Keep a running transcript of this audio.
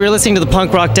We're listening to the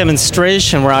punk rock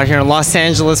demonstration. We're out here in Los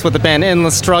Angeles with the band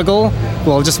Endless Struggle.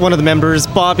 Well, just one of the members,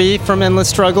 Bobby from Endless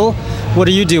Struggle. What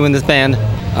do you do in this band?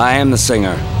 I am the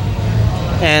singer.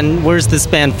 And where's this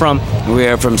band from? We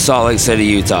are from Salt Lake City,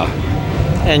 Utah.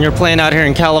 And you're playing out here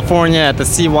in California at the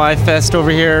CY Fest over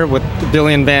here with a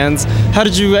billion bands. How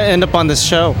did you end up on this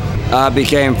show? I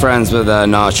became friends with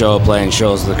Nacho, playing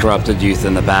shows with the Corrupted Youth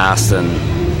in the past,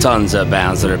 and tons of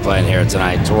bands that are playing here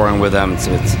tonight, touring with them.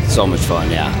 It's so much fun,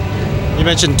 yeah. You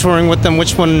mentioned touring with them.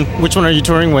 Which one are you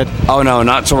touring with? Oh, no,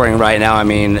 not touring right now. I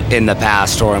mean, in the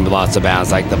past, touring with lots of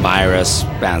bands like The Virus,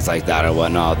 bands like that or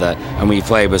whatnot. And we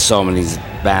played with so many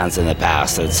bands in the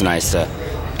past. It's nice to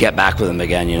get back with them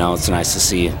again, you know. It's nice to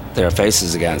see their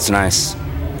faces again. It's nice.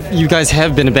 You guys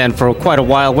have been a band for quite a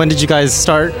while. When did you guys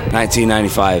start?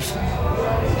 1995.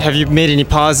 Have you made any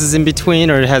pauses in between,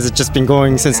 or has it just been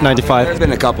going since 95? There's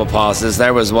been a couple pauses.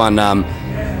 There was one,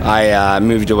 I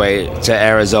moved away to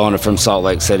Arizona from Salt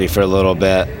Lake City for a little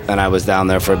bit, and I was down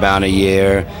there for about a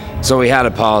year. So we had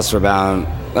a pause for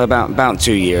about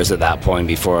 2 years at that point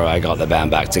before I got the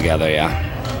band back together, yeah.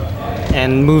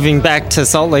 And moving back to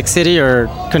Salt Lake City, or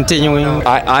continuing?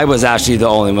 I was actually the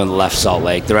only one that left Salt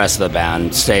Lake. The rest of the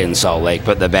band stayed in Salt Lake,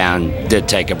 but the band did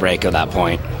take a break at that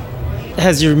point.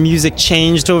 Has your music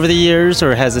changed over the years,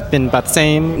 or has it been about the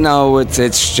same? No, it's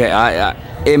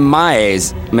in my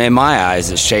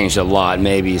eyes, it's changed a lot.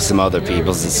 Maybe some other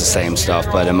people's, it's the same stuff,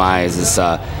 but in my eyes, it's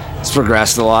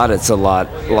progressed a lot. It's a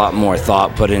lot more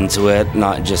thought put into it,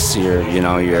 not just your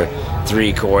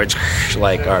three chords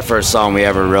like our first song we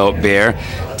ever wrote, Beer.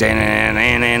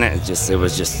 It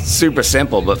was just super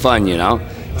simple but fun, you know.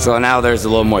 So now there's a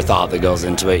little more thought that goes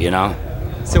into it, you know.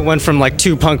 So it went from like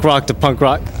too punk rock to punk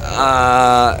rock?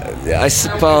 I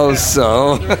suppose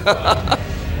so.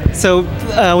 So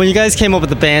when you guys came up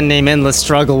with the band name Endless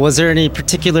Struggle, was there any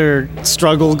particular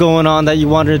struggle going on that you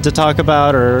wanted to talk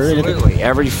about, or anything? Absolutely.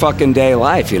 Every fucking day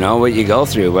life, you know, what you go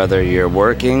through, whether you're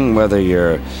working, whether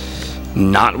you're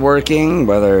not working,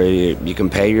 whether you can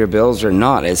pay your bills or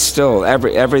not. It's still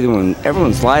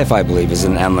everyone's life, I believe, is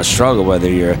an endless struggle, whether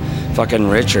you're fucking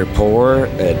rich or poor.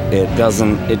 It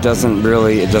doesn't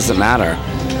matter,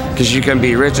 because you can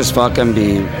be rich as fuck and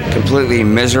be completely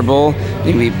miserable.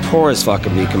 You can be poor as fuck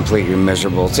and be completely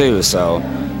miserable too. So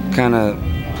kind of,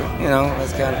 you know,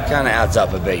 it kind of adds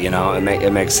up a bit, you know.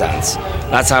 It makes sense.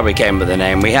 That's how we came with the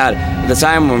name. We had, at the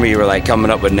time when we were like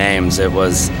coming up with names,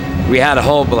 we had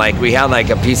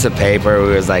a piece of paper.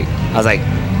 I was like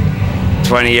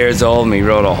 20 years old, and we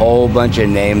wrote a whole bunch of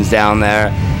names down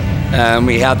there. And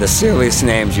we had the silliest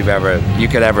names you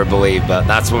could ever believe, but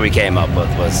that's what we came up with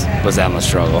was Endless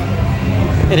Struggle.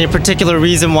 Any particular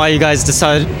reason why you guys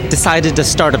decided to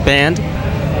start a band?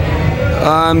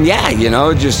 Yeah, you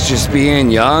know, just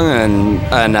being young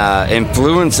and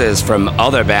influences from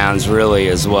other bands really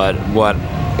is what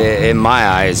in my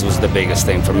eyes was the biggest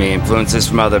thing for me. Influences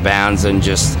from other bands and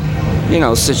just, you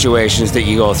know, situations that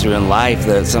you go through in life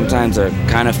that sometimes are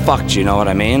kind of fucked, you know what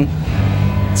I mean?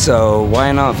 So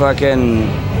why not fucking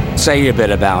say a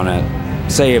bit about it,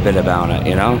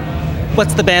 you know?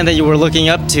 What's the band that you were looking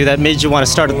up to that made you want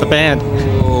to start the band?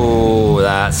 Oh,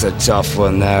 that's a tough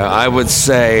one there. I would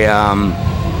say,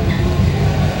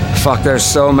 there's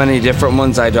so many different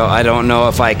ones. I don't know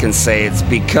if I can say it's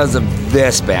because of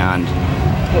this band.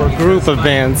 Or a group of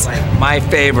bands. My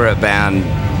favorite bands,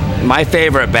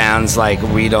 like,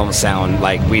 we don't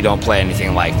play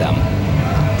anything like them.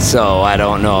 So I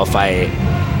don't know if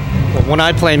when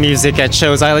I play music at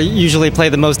shows, I usually play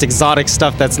the most exotic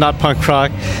stuff that's not punk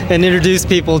rock and introduce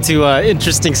people to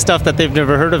interesting stuff that they've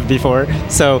never heard of before.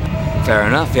 So fair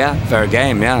enough, yeah. Fair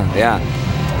game, yeah.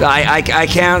 I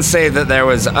can't say that there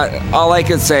was... all I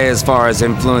could say as far as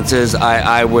influences,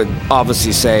 I would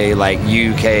obviously say, like,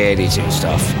 UK82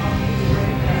 stuff.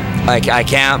 Like, I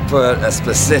can't put a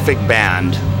specific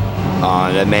band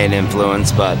on a main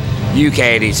influence, but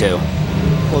UK82.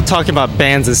 Well, talking about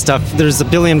bands and stuff, there's a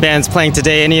billion bands playing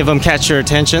today. Any of them catch your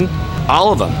attention?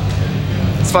 All of them.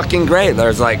 It's fucking great.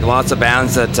 There's like lots of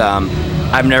bands that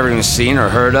I've never even seen or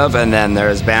heard of, and then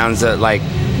there's bands that like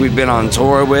we've been on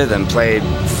tour with and played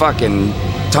fucking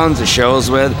tons of shows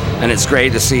with, and it's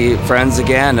great to see friends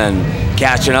again and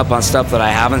catching up on stuff that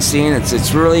I haven't seen.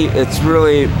 It's really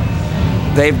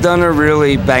they've done a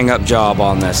really bang up job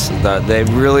on this. They've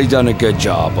really done a good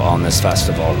job on this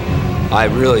festival. I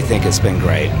really think it's been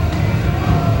great.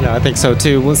 Yeah, I think so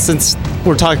too. Well, since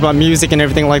we're talking about music and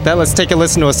everything like that, let's take a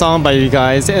listen to a song by you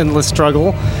guys, Endless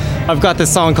Struggle. I've got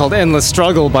this song called Endless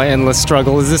Struggle by Endless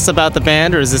Struggle. Is this about the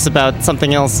band, or is this about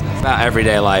something else? About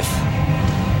everyday life.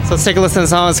 let's take a listen to the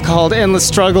song. It's called Endless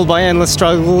Struggle by Endless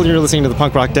Struggle. You're listening to the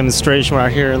punk rock demonstration. We're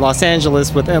out here in Los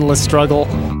Angeles with Endless Struggle.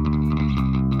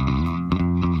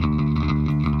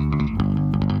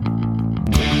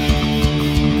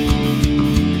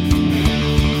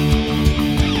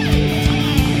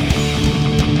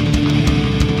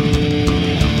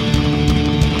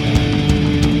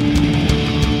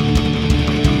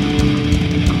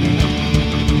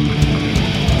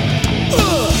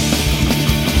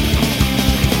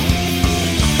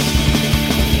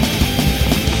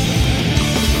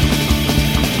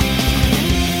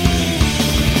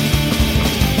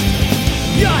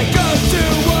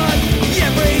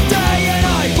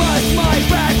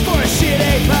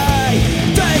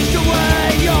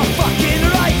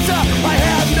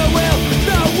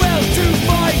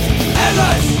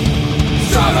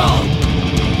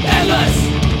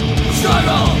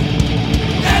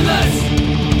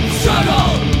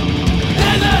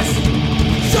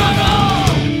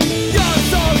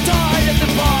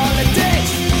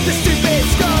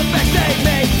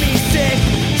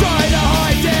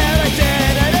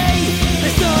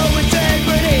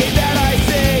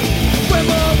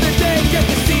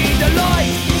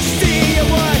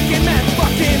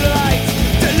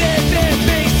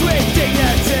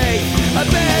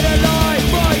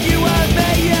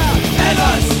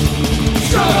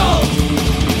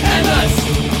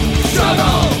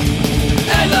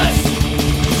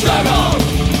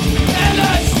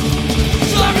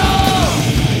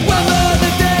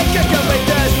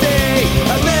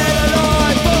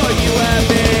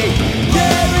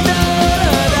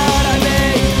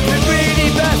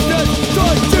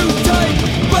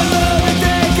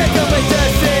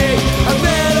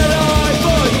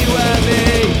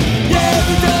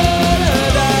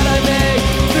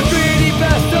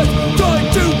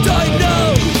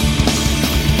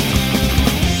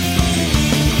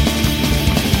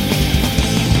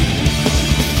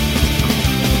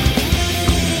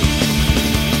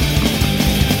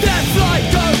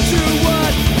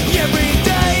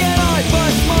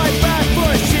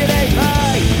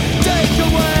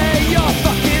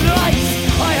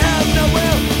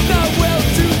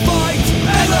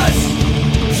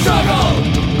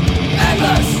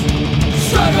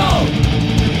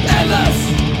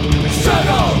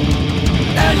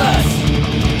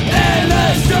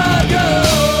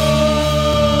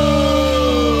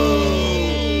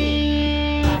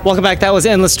 Welcome back. That was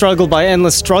Endless Struggle by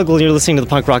Endless Struggle. You're listening to the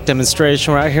punk rock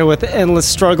demonstration. We're out here with Endless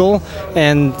Struggle.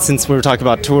 And since we were talking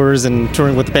about tours and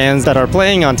touring with bands that are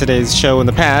playing on today's show in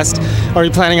the past, are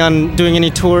you planning on doing any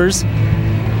tours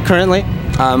currently?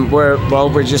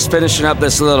 We're just finishing up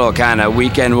this little kind of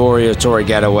weekend warrior tour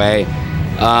getaway.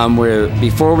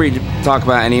 Before we talk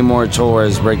about any more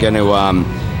tours, we're going to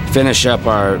finish up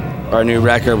our new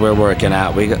record we're working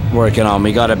on.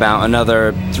 We got about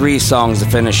another 3 songs to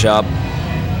finish up.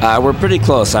 We're pretty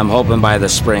close. I'm hoping by the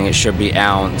spring it should be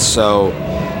out. So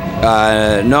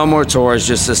no more tours,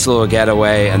 just this little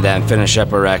getaway, and then finish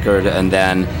up a record. And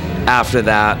then after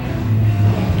that,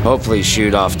 hopefully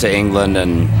shoot off to England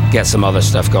and get some other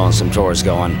stuff going, some tours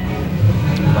going.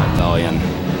 Rebellion.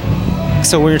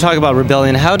 So when you're talking about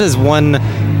Rebellion, how does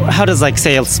like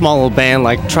say a small little band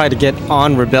like try to get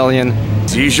on Rebellion?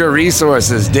 Use your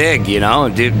resources, dig,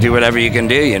 do whatever you can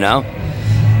do,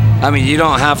 I mean, you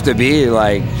don't have to be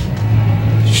like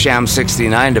Sham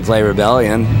 69 to play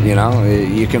Rebellion,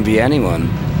 you can be anyone.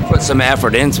 Put some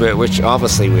effort into it, which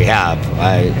obviously we have.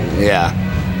 Yeah.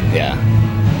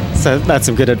 So that's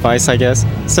some good advice, I guess.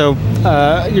 So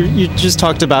you just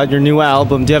talked about your new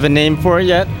album. Do you have a name for it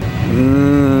yet?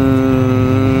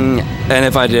 And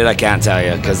if I did, I can't tell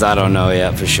you because I don't know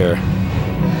yet for sure.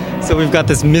 So we've got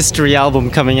this mystery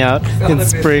album coming out in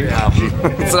spring.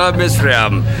 It's not a mystery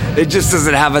album. It just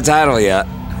doesn't have a title yet.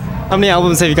 How many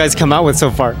albums have you guys come out with so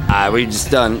far? We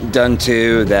just done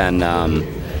 2, then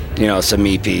some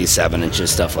EP, 7-inch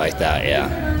stuff like that.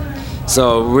 Yeah.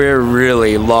 So we're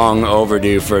really long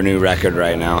overdue for a new record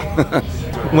right now.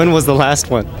 When was the last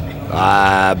one?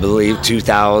 I believe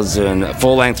 2000,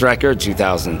 full-length record,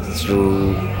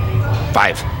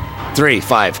 2005.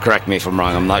 5. Correct me if I'm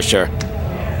wrong. I'm not sure.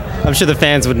 I'm sure the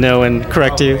fans would know and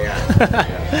correct you.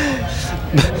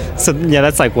 So, yeah,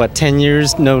 that's like, what, 10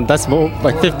 years? No, that's more,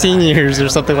 like 15 years or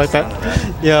something like that.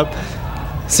 Yep.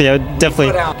 So, yeah,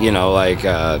 definitely.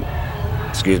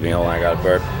 Excuse me, hold on, I got a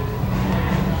burp.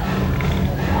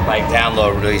 Like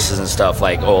download releases and stuff,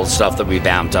 like old stuff that we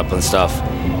vamped up and stuff.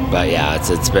 But, yeah,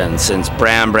 it's been, since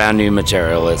brand new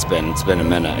material, it's been a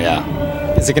minute, yeah.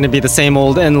 Is it going to be the same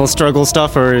old Endless Struggle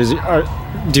stuff, or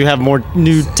do you have more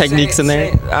new techniques in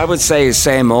there? I would say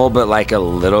same old, but like a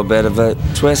little bit of a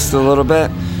twist, a little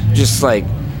bit. Just like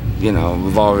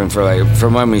evolving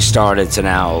from when we started to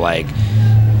now. Like,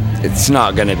 it's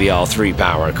not going to be all 3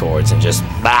 power chords and just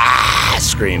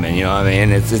screaming. You know what I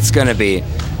mean? It's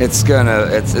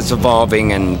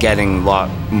evolving and getting a lot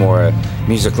more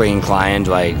musically inclined.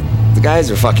 Like, the guys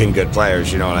are fucking good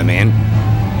players. You know what I mean?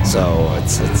 So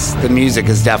it's the music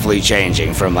is definitely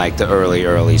changing from like the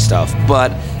early stuff,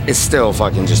 but it's still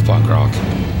fucking just punk rock.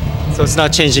 So it's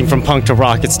not changing from punk to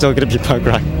rock, it's still going to be punk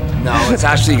rock. No, it's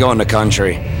actually going to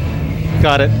country.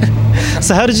 Got it.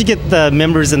 So how did you get the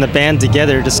members in the band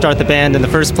together to start the band in the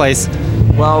first place?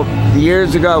 Well,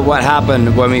 years ago, what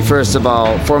happened when we first of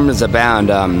all formed as a band,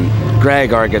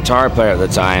 Greg, our guitar player at the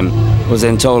time, was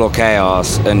in total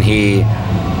chaos, and he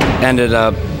ended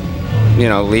up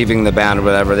leaving the band or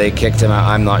whatever. They kicked him out.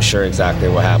 I'm not sure exactly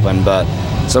what happened, but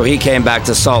so he came back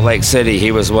to Salt Lake City.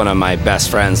 He was one of my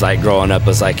best friends, like growing up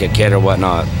as like a kid or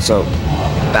whatnot. So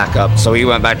back up. So he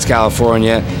went back to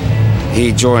California.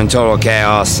 He joined Total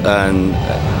Chaos, and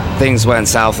things went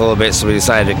south a little bit. So we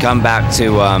decided to come back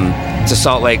to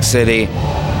Salt Lake City.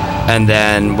 And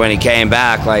then when he came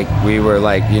back, like we were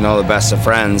like the best of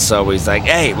friends. So he's like,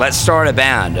 "Hey, let's start a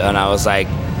band." And I was like,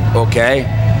 "Okay."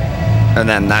 And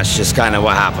then that's just kind of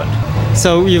what happened.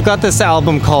 So you've got this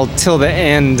album called Till the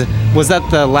End. Was that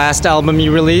the last album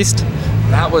you released?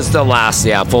 That was the last,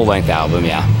 full-length album,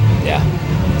 yeah.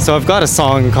 So I've got a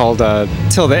song called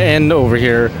Till the End over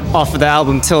here, off of the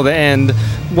album Till the End.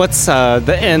 What's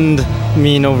the end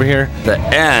mean over here? The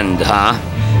end, huh?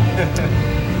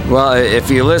 Well, if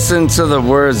you listen to the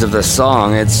words of the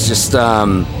song, it's just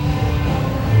kind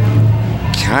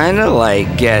of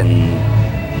like getting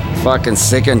fucking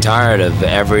sick and tired of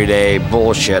everyday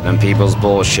bullshit and people's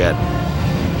bullshit.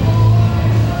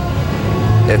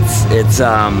 That's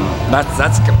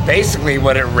basically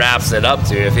what it wraps it up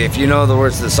to. If you know the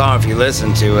words of the song, if you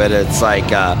listen to it, it's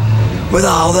like with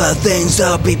all the things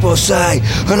that people say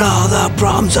and all the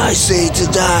problems I see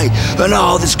today and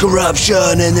all this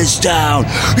corruption in this town,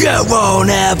 it won't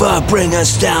ever bring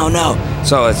us down. No.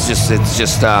 So it's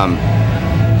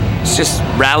just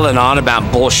rattling on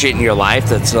about bullshit in your life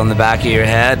that's on the back of your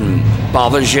head and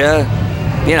bothers you.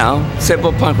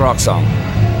 Simple punk rock song.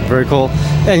 Very cool.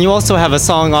 And you also have a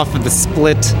song off of the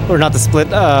split, or not the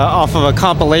split, off of a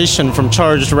compilation from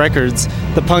Charged Records,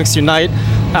 the Punks Unite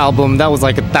album. That was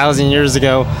like 1,000 years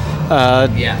ago. How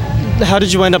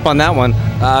did you end up on that one?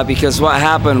 Because what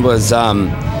happened was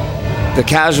the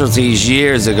Casualties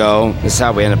years ago, this is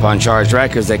how we ended up on Charged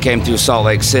Records. They came through Salt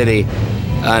Lake City.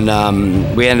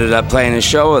 And we ended up playing a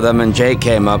show with them, and Jake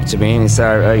came up to me and he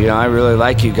said, I really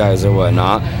like you guys or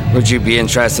whatnot. Would you be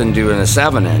interested in doing a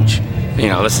 7-inch?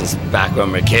 This is back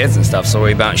when we were kids and stuff, so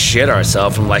we about shit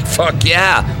ourselves. I'm like, fuck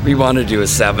yeah, we want to do a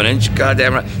 7-inch,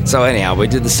 goddamn right. So anyhow, we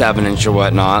did the 7-inch or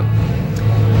whatnot.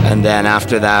 And then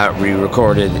after that, we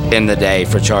recorded In the Day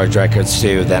for Charged Records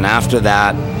too. Then after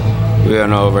that, we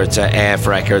went over to AF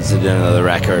Records and did another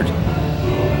record.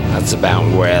 That's about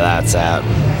where that's at.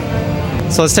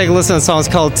 So let's take a listen to the song. It's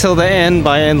called Till the End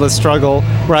by Endless Struggle.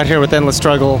 We're out here with Endless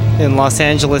Struggle in Los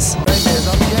Angeles.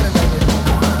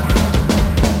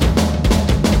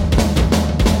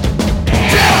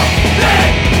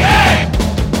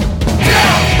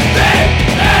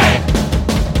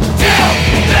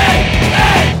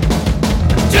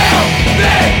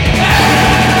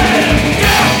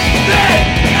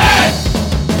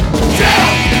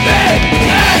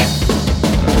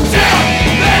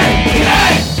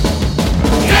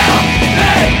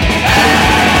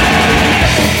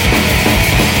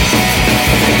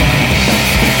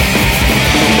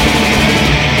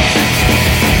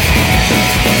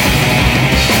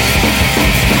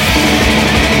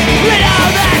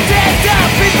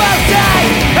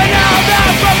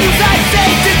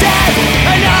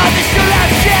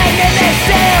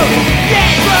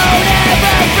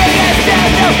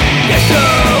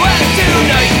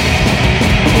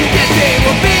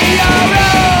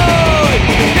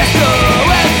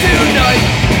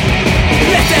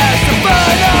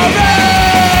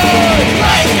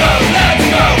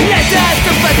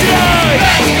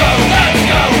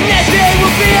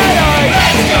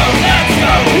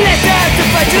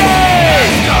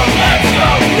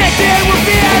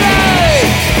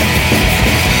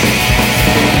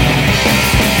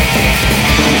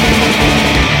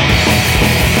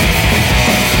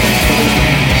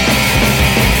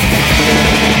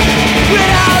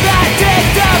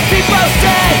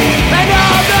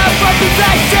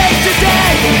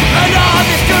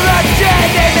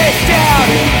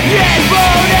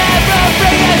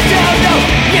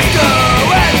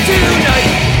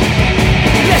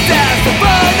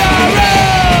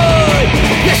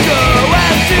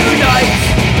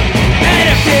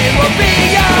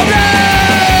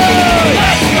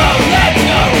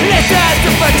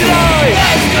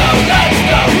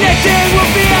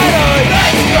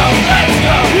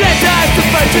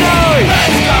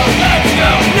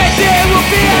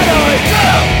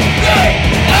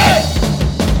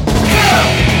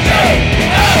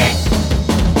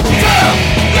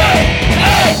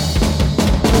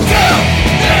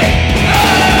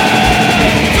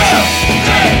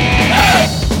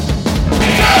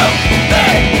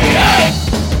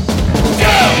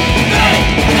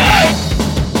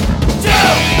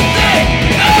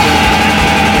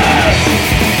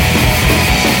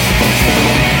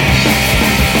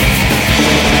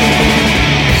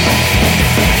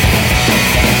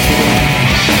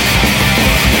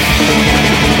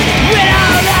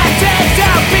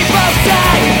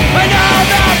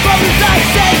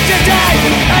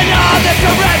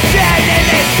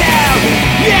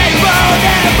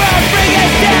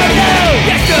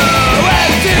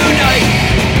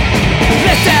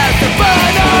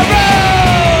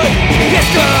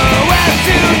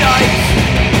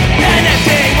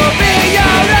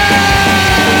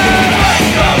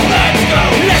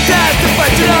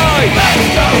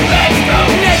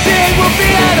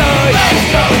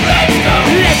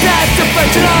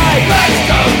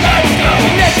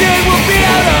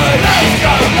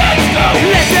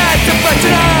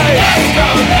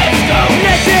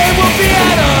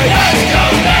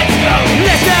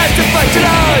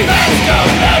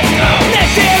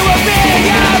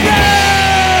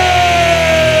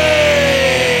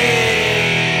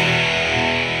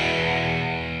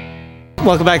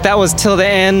 Welcome back. That was Till the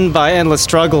End by Endless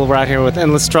Struggle. We're out here with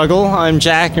Endless Struggle. I'm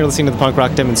Jack, and you're listening to the punk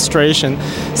rock demonstration.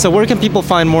 So where can people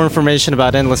find more information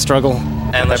about Endless Struggle?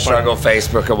 Endless Struggle,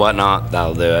 Facebook or whatnot.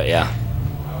 That'll do it, yeah.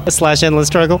 / Endless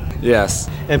Struggle? Yes.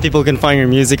 And people can find your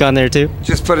music on there too?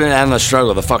 Just put in Endless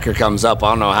Struggle. The fucker comes up. I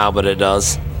don't know how, but it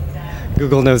does.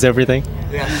 Google knows everything.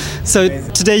 Yeah. So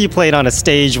today you played on a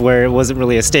stage where it wasn't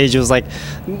really a stage. It was like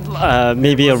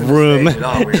maybe a room.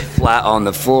 We were flat on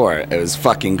the floor. It was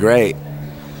fucking great.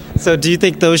 So do you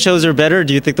think those shows are better? Or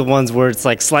do you think the ones where it's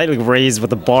like slightly raised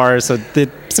with a bar so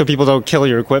people don't kill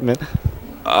your equipment?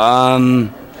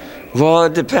 Well,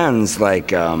 it depends.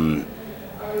 Like, I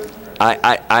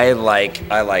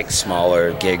like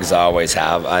smaller gigs. I always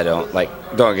have. I don't like.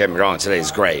 Don't get me wrong.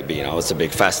 Today's great, but it's a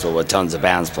big festival with tons of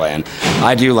bands playing.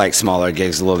 I do like smaller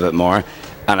gigs a little bit more,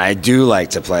 and I do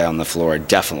like to play on the floor,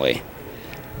 definitely.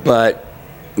 But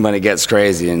when it gets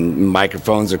crazy and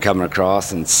microphones are coming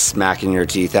across and smacking your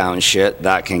teeth out and shit,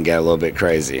 that can get a little bit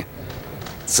crazy.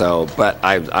 So, but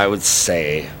I would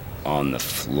say on the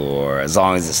floor, as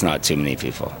long as it's not too many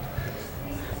people.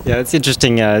 Yeah, it's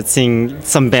interesting seeing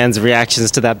some bands'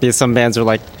 reactions to that, because some bands are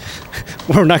like,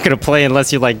 we're not going to play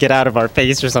unless you like get out of our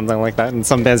face or something like that, and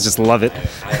some bands just love it.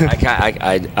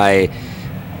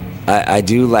 I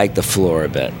do like the floor a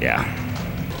bit, yeah.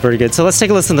 Very good. So let's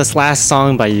take a listen to this last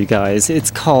song by you guys.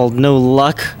 It's called No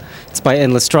Luck. It's by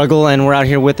Endless Struggle, and we're out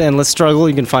here with Endless Struggle.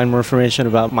 You can find more information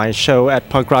about my show at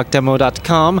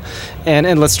punkrockdemo.com, and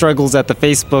Endless Struggle's at the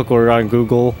Facebook or on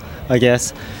Google, I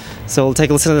guess. So we'll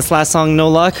take a listen to this last song, No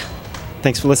Luck.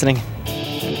 Thanks for listening.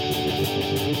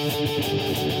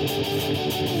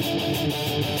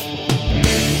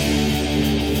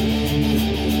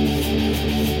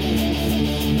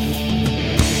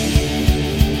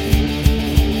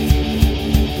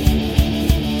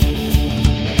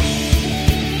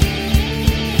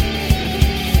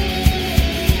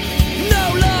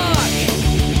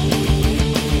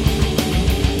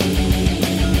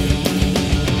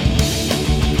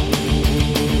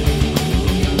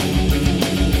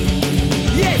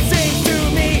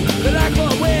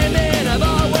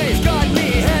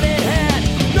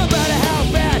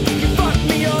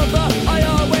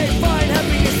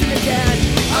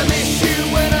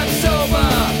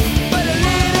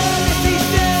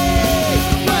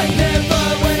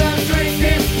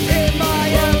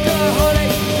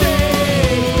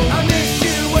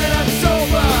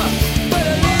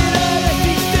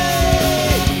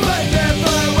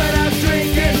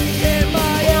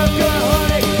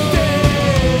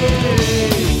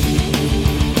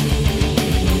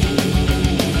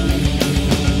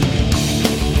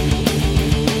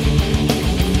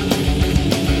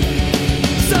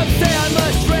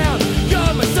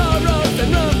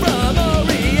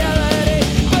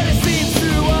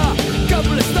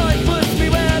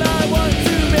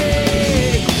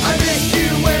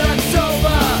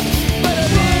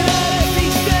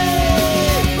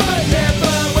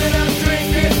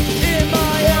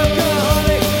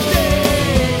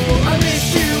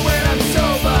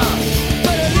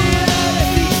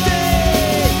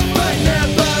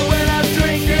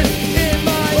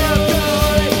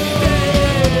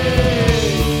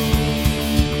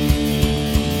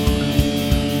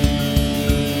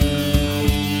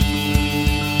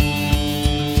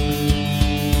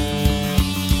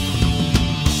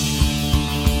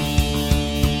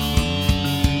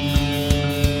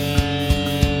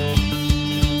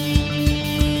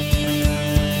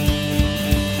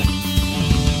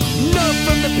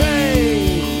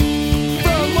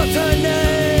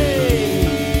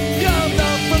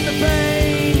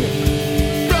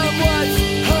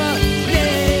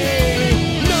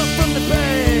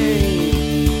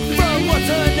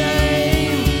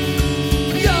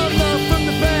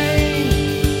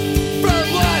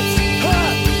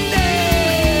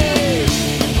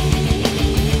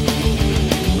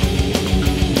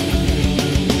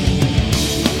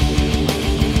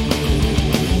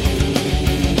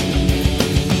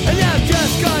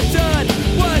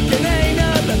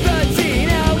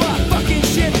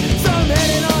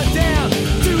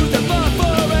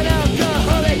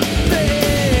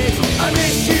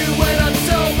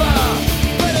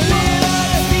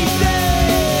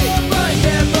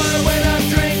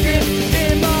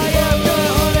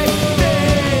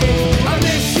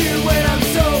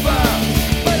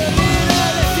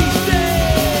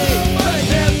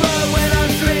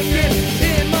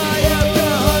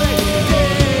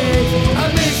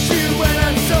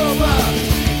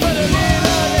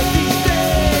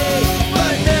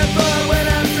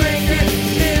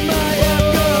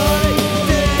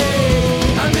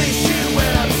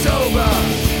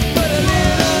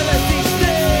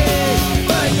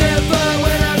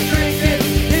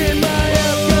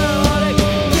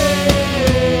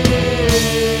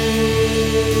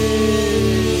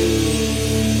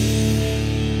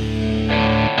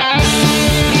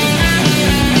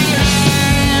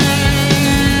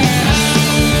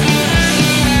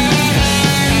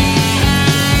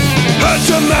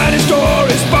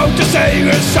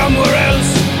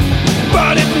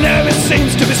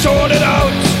 seems to be sorted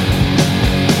out.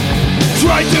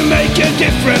 Try to make a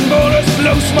difference, but it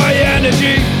blows my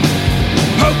energy.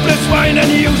 Hopeless wine and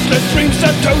useless dreams,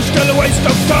 a total waste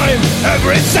of time.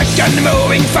 Every second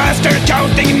moving faster,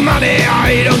 counting money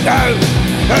I don't have.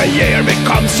 A year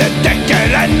becomes a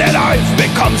decade and a life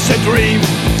becomes a dream.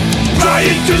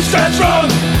 Trying to stand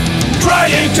strong,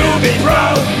 trying to be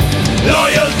proud.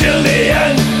 Loyal till the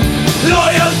end,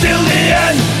 loyal till the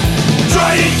end.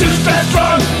 Trying to stand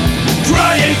strong,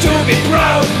 trying to be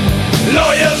proud.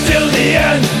 Loyal till the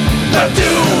end, but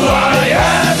do I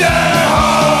have the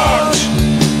heart?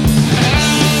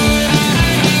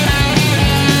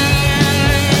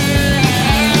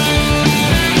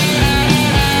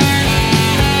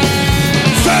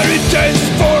 Fairy tales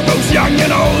for both young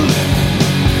and old.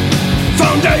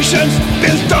 Foundations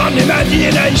built on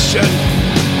imagination.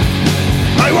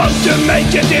 I want to make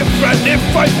a difference if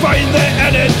I find the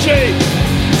energy.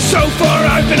 So far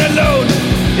I've been alone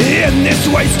in this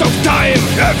waste of time.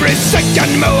 Every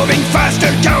second moving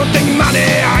faster, counting money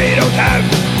I don't have.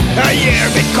 A year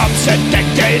becomes a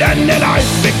decade and a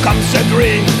life becomes a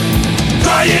dream.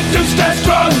 Trying to stand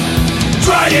strong,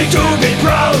 trying to be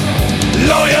proud.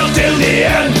 Loyal till the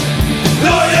end,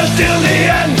 loyal till the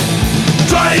end.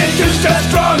 Trying to stand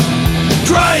strong,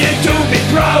 trying to be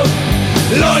proud.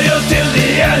 Loyal till the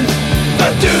end,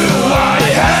 but do I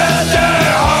have the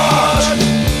heart?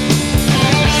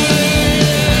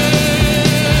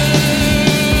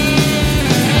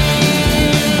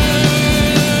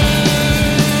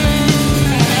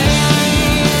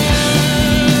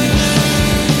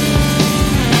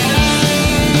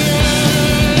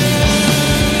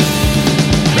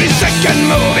 Every second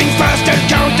moving faster,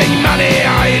 counting money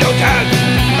I don't have.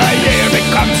 A year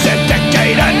becomes a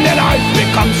decade and a life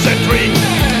becomes a dream.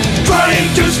 Trying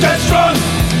to stand strong,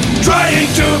 trying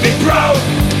to be proud.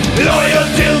 Loyal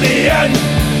till the end,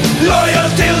 loyal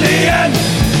till the end.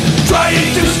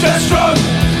 Trying to stand strong,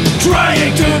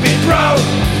 trying to be proud.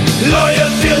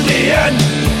 Loyal till the end,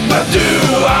 but do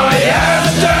I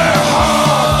have the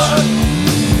heart?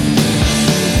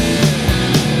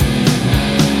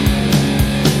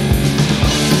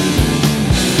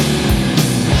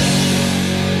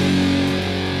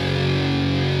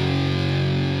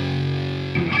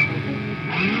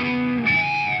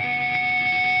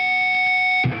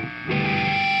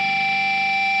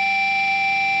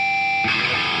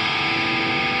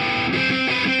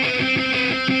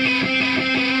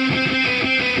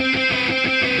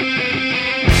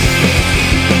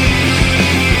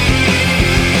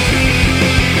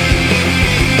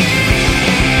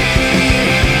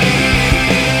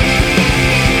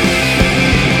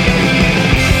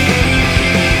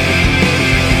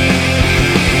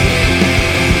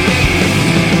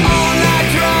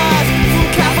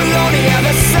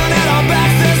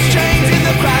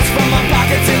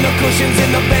 Cushions in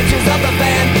the benches of the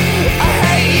van.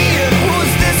 Hey,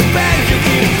 who's this band? You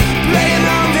keep playing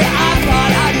on the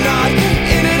iPod, I nod.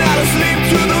 In and out of sleep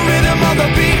to the rhythm of the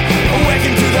beat.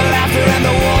 Awaken to the laughter and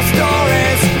the war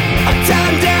stories. I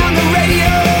turn down the radio.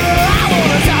 I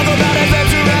wanna talk about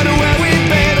adventure and where we've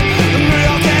been. New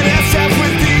York and SF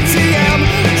with DTM.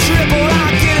 Triple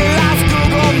lock, get it live,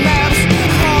 Google Maps.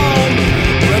 Home,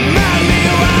 remind me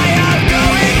why I'm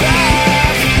going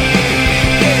back.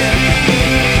 Yeah.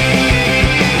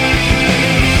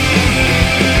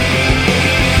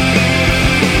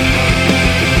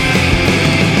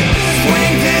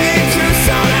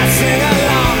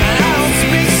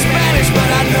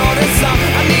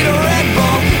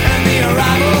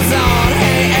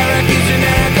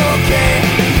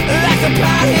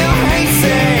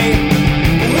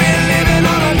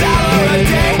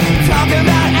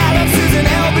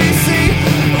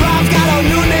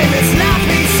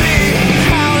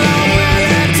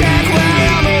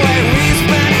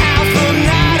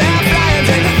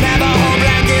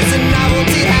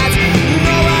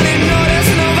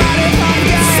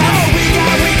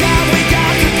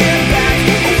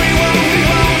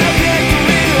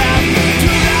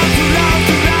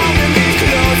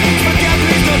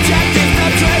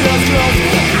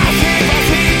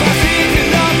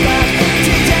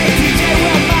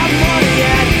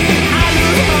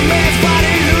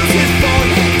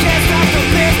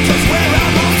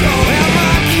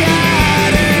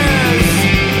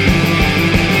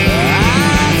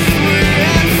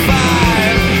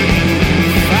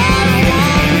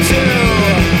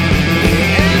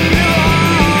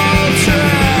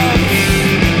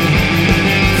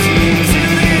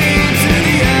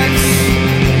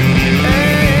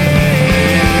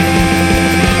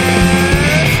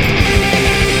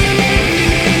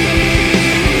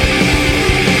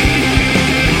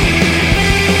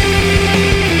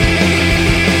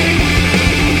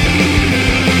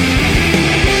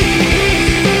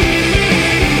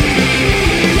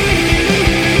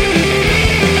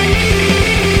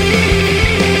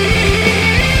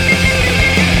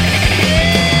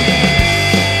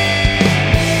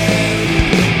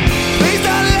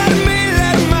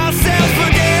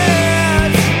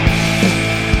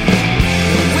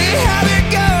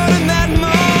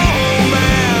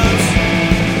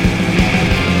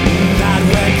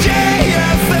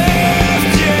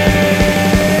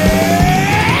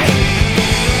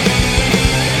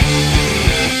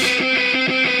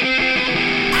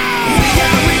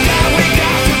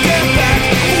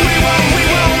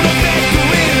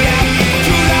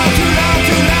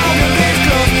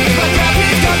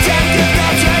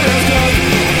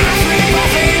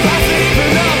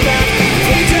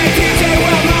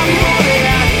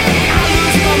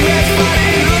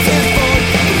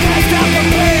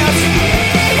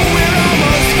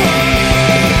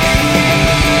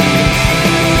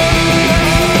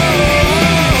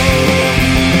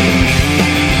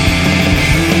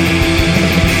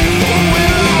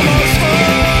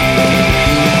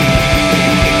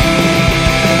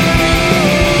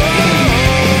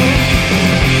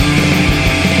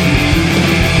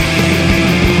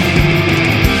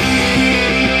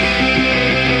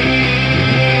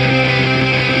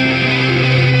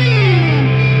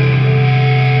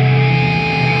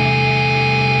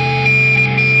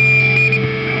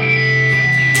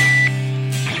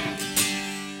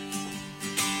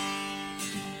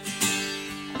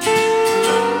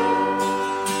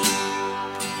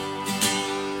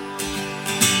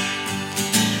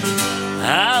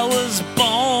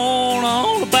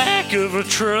 a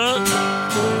truck.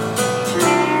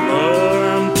 Mother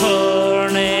and Pa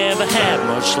never had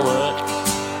much luck.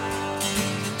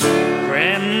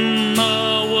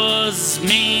 Grandma was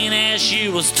mean as she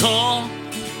was tall.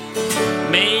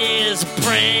 Miss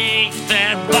break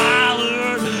that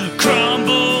boiler,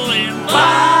 crumble and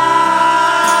Violet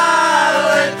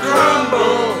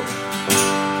crumble.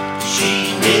 She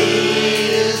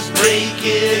made us break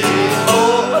it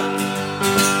all.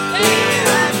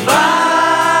 And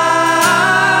violet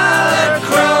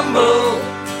crumble.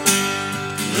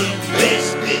 The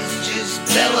best bits just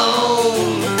fell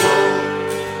on the floor.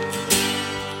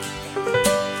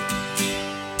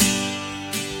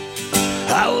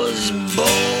 I was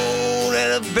born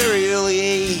at a very early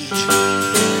age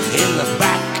in the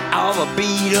back of a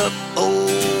beat-up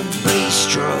old bass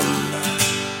drum.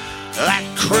 That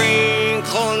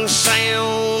crinkling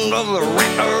sound of the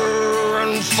rattler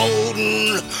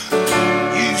unfolding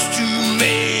used to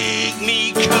make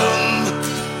me come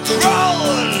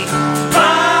crawling.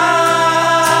 Violet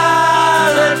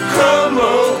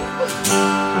crumble.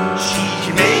 She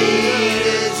made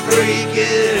us break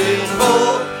it in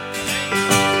four.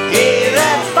 Yeah,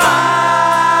 that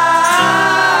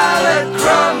violet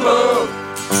crumble.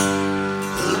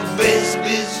 The best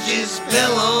bits just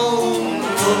fell on the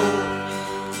floor.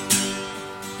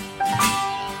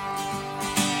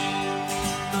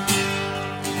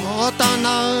 I don't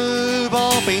know, but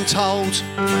I've been told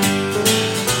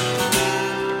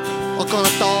I'm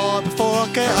gonna die before I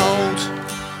get old.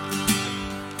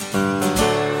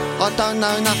 I don't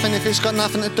know nothing if it's got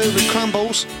nothing to do with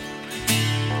crumbles.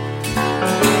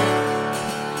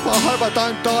 But I hope I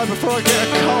don't die before I get a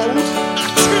cold.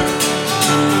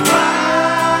 Violet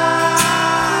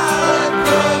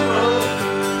crumble.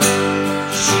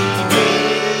 She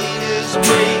made us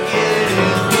break it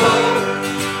in four.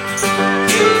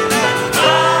 Yeah, that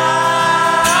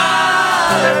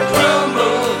violet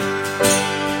crumble.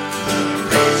 The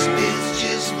best bits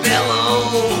just fell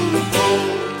on the floor.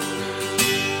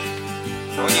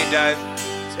 On you, Dave.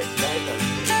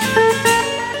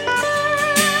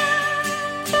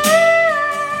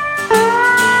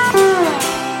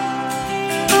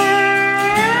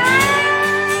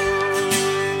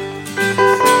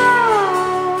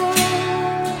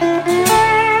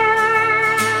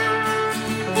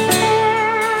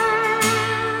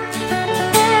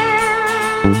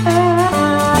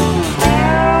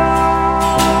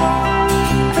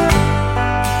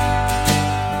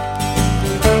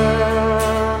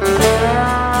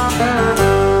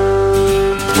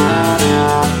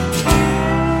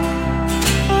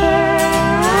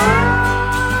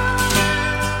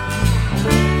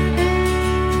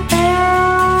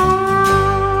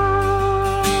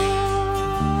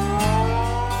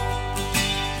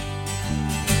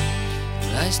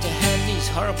 I used to have these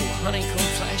horrible honeycomb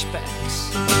flashbacks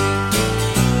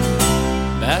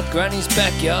about Granny's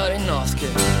backyard in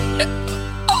Northcote.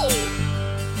 Oh!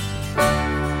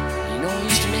 You know, it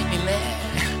used to make me mad.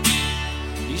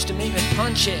 It used to make me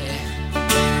punchy.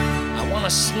 I wanna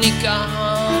sneak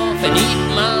off and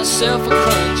eat myself a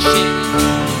crunchy.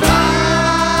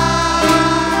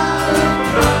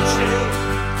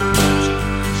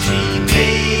 She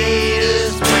made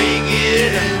us break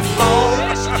it in four.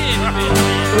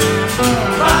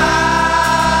 Violet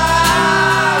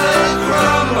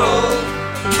crumble.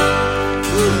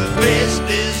 The best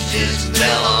bits just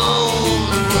fell on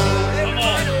the floor.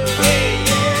 Yeah,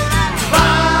 yeah.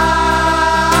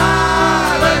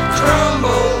 Violet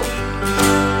crumble.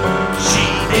 She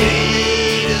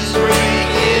made us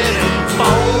break it in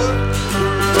four.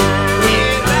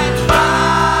 Yeah, that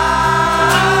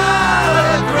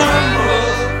violet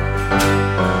crumble.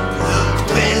 The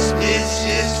best bits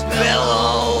just fell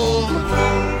on the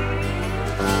floor.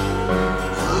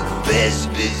 The best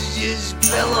bits just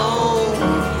fell on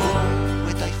the floor.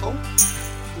 Where'd they fall?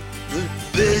 The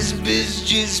best bits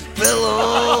just fell on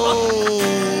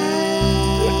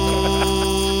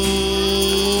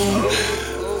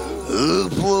the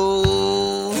floor.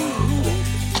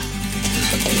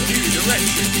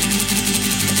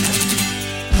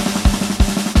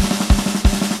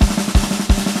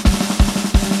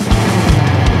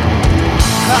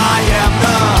 I am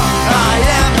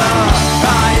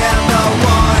the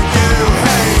one you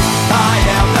hate. I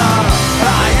am the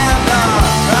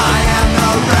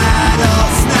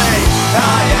rattlesnake. I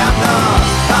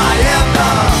am the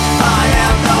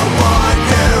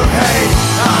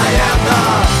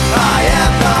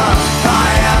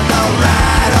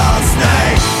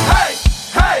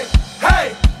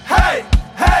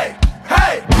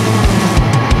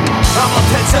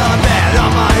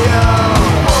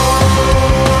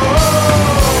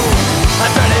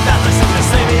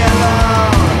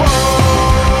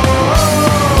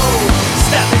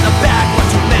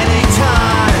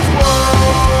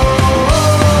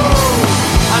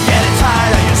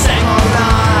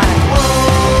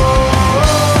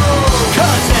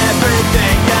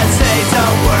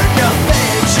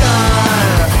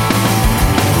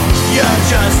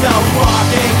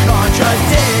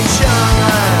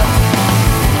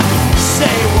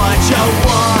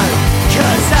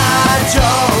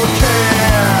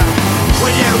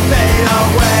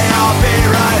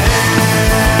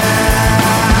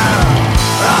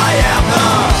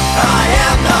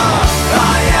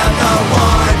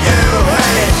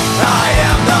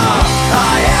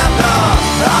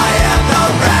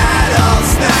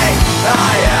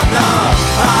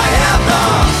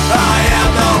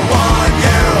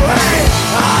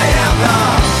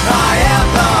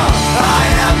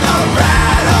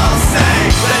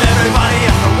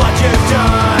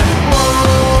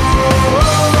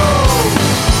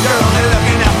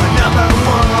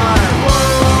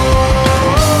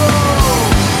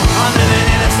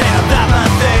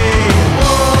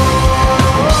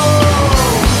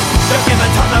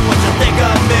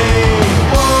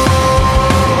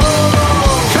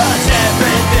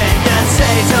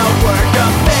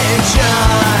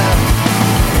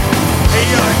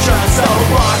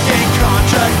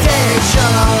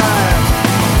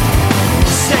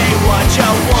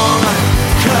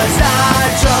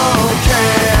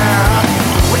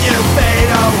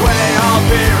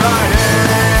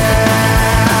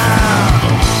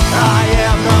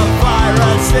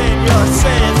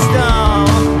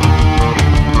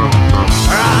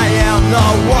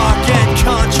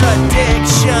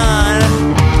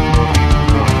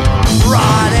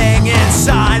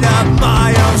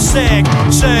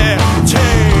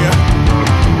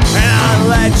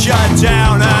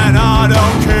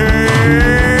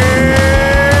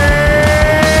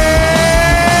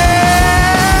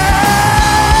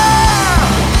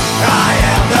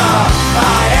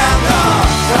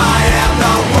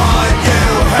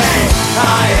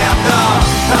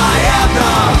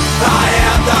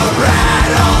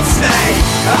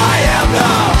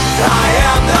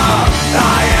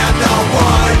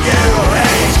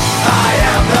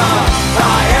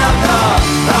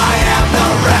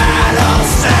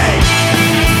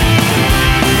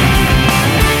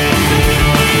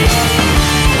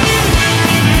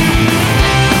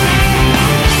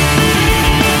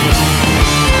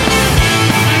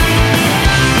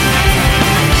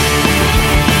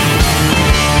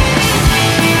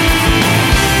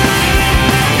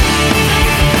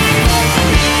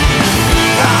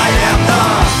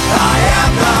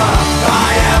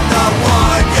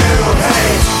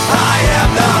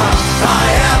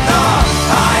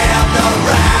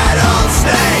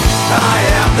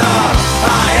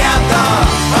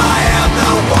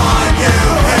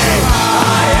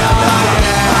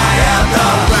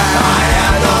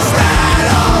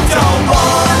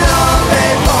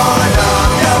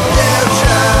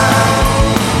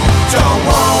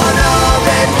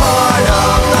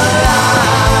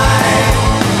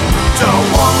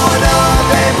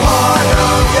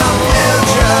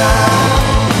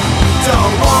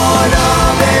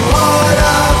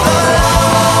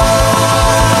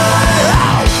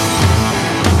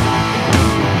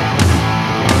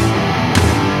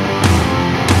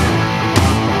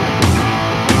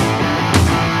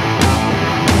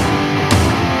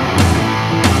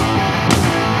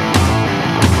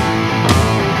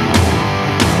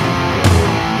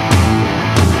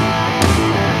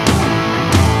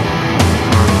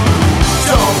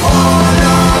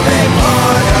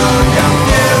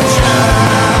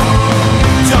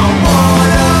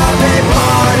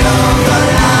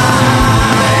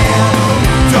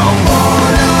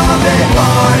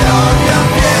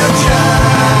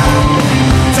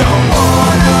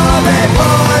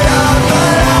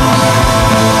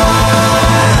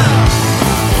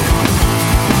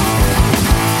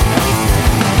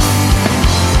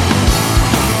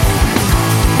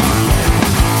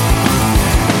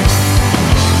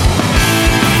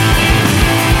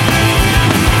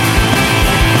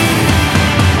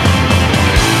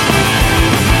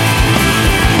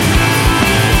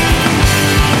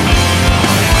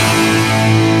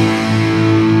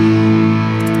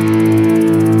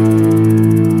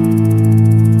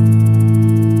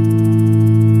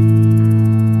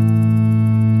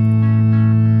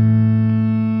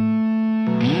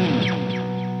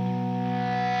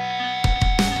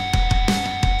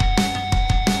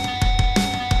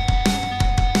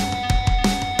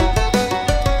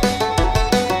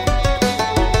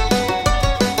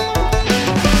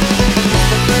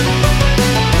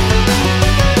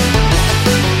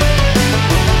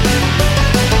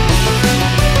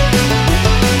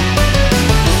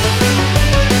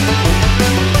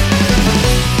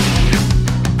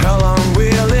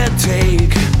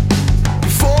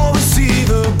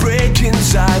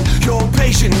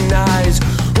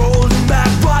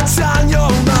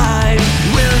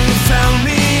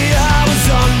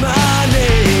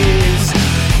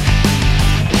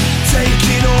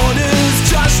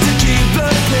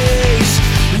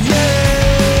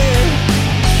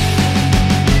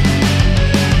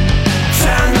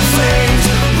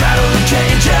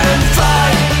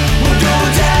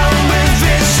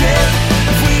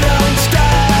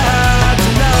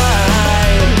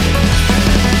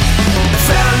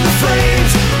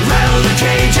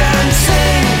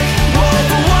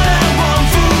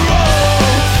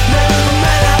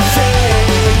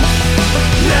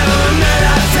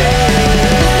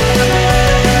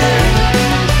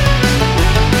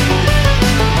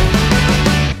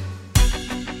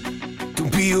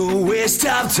be a waste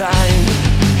of time.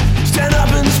 Stand up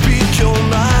and speak your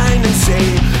mind and say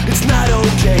it's not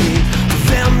okay for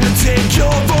them to take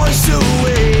your voice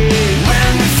away.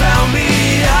 When you found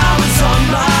me, I was on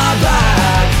my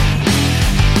back.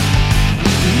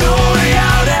 No way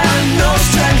out and no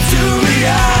strength to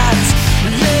react.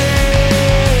 Yeah.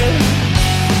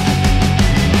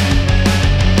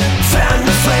 Fan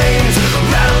the flames,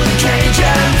 rattle the cage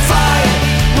and fight.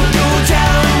 We'll go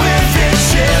down with this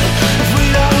ship if we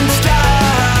don't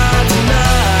start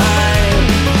tonight.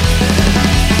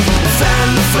 Fan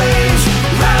the flames,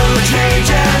 rattle the cage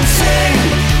and sing.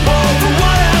 All for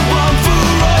one and one for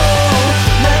all.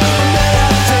 Never met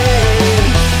a thing.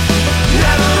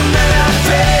 Never met a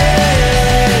thing.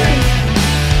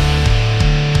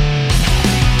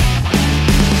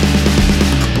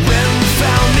 When you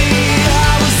found me,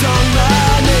 I was on my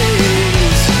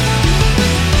knees,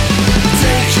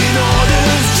 taking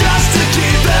orders just to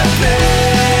keep the peace.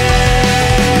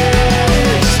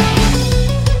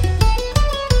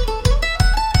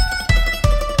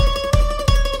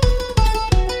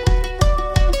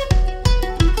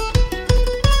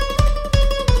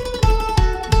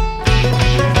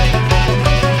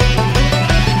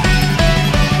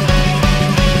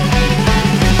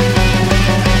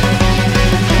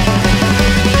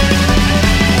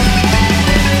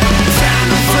 Fan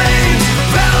the flames,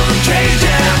 rattle the cage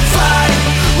and fight.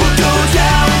 We'll go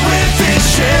down with this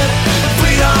ship if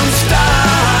we don't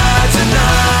start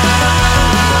tonight.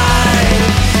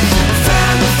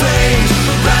 Fan the flames,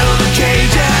 rattle the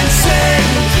cage and sing.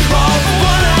 All for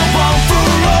one and one for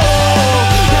all.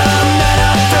 Never met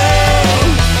a thing.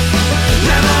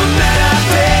 Never met a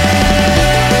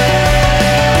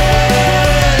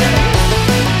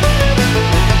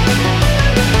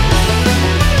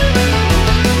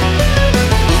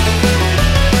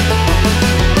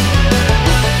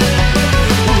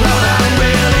All I'm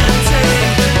willing to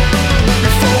take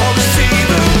before we see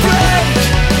the break.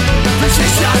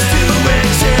 Resist just to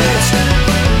exist.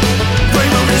 We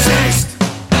will resist.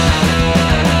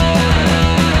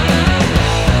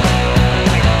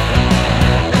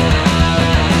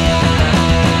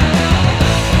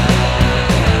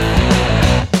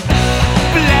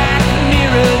 Black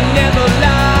mirror never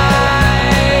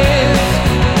lies.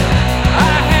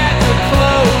 I had to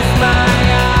close my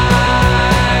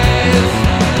eyes.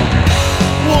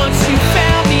 Once you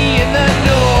found me in the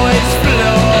noise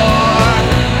floor,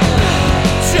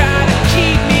 try to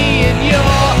keep me in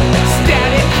your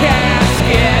static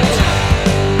casket.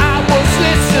 I was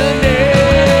listening.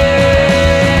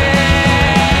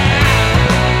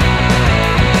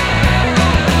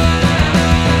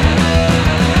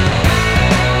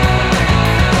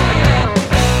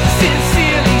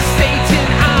 Sincerely, Satan,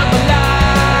 I'm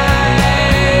alive.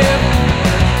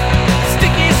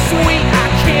 Sticky sweet, I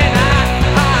cannot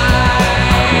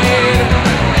hide.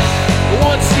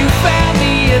 Once you found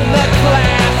me in the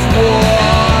class war,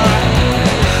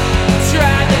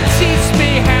 tried to teach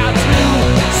me how to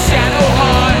shadow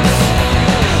hearts.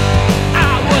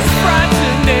 I was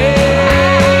frightened.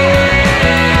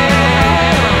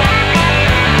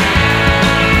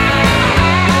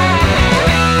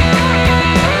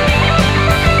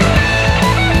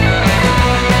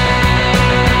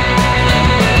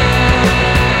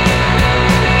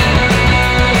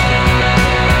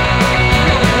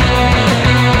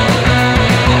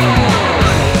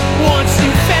 Once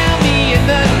you found me in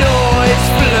the noise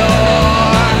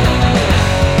floor,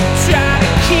 try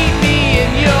to keep me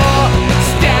in your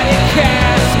static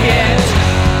casket.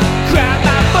 Grab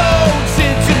my bones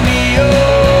into me, oh,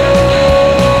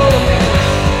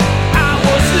 I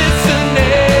was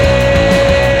listening.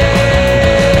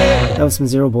 That was some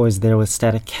Zero Boys there with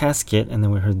Static Casket, and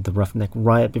then we heard the Roughneck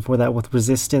Riot before that with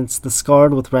Resistance, The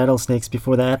Scarred with Rattlesnakes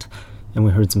before that, and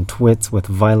we heard some Twits with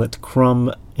Violet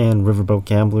Crumb and Riverboat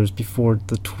Gamblers before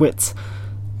the Twits.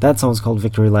 That song's called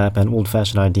Victory Lap, and Old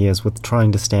Fashioned Ideas with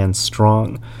Trying to Stand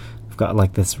Strong. I've got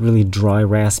like this really dry,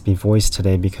 raspy voice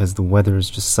today because the weather has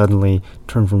just suddenly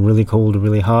turned from really cold to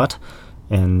really hot,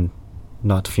 and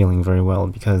not feeling very well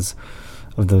because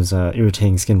of those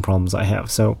irritating skin problems I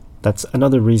have. So that's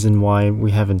another reason why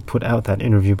we haven't put out that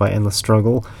interview by Endless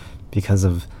Struggle, because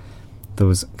of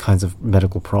those kinds of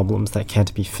medical problems that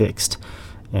can't be fixed.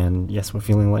 And yes, we're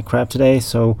feeling like crap today,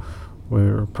 so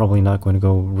we're probably not going to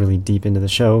go really deep into the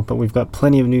show, but we've got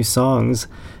plenty of new songs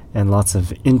and lots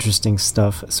of interesting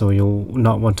stuff, so you'll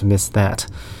not want to miss that.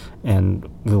 And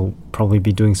we'll probably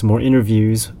be doing some more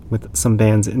interviews with some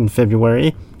bands in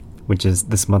February, which is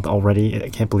this month already. I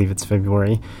can't believe it's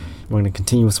February. We're going to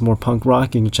continue with some more punk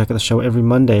rock. You can check out the show every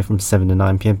Monday from 7 to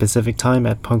 9 p.m. Pacific time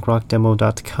at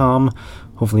punkrockdemo.com.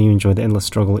 Hopefully you enjoyed the Endless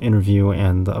Struggle interview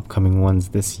and the upcoming ones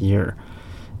this year.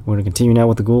 We're going to continue now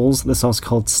with the Ghouls. This song's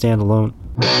called Stand Alone.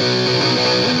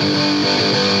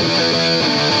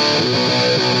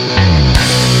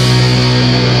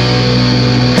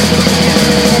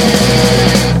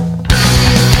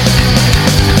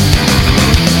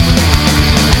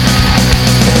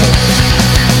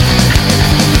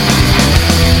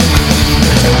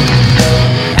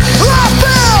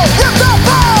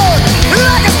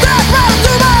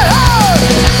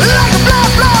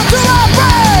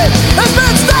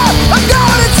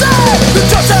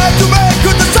 Just had to make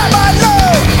good the time I know.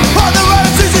 On the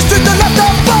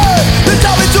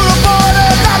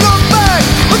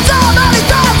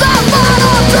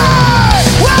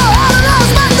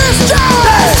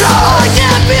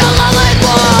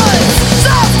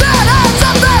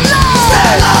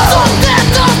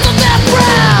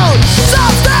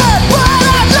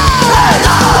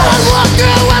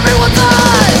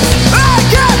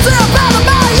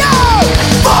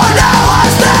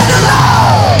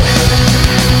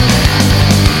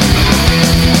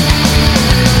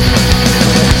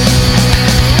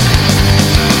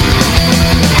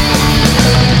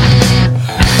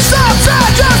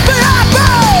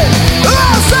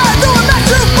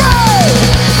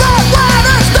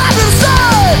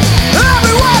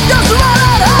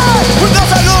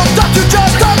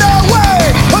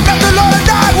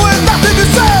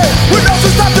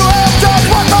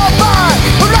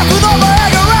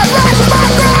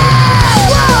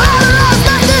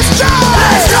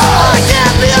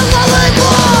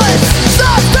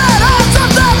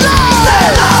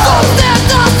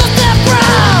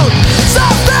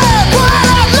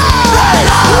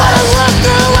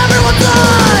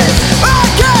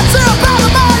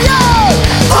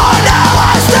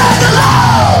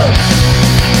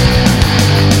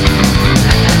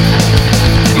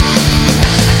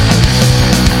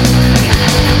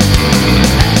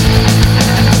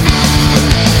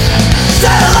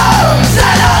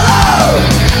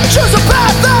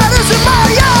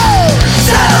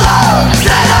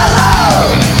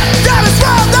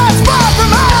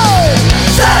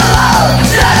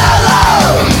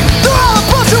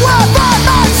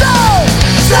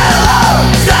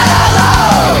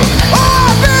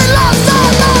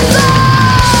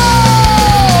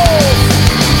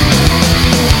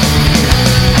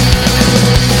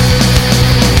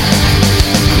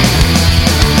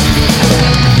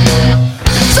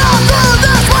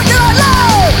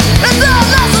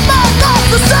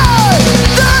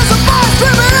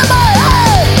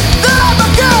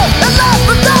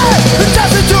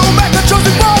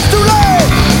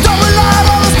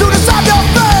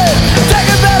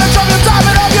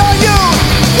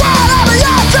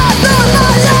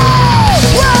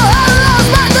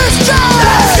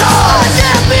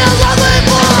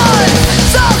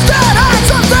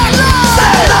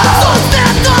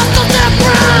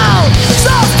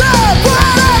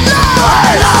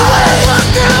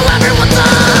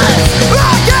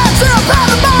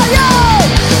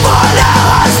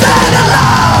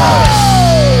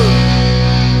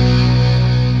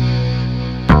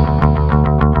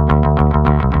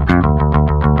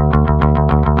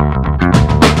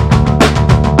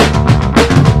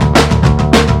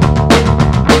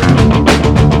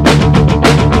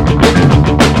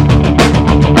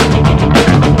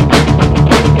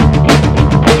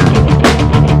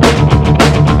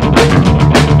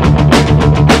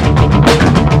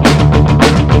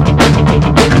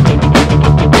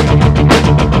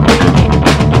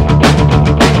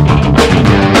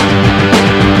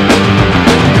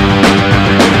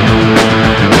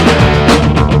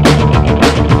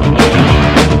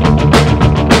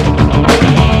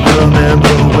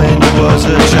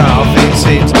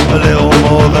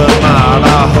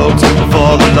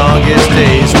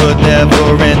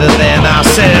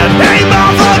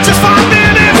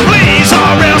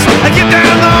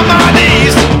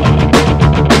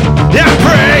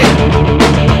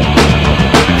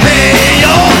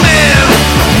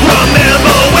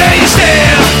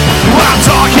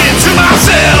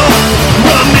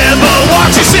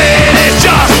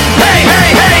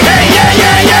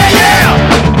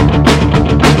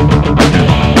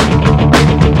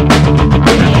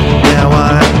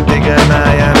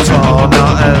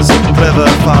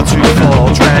far too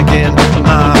far, dragging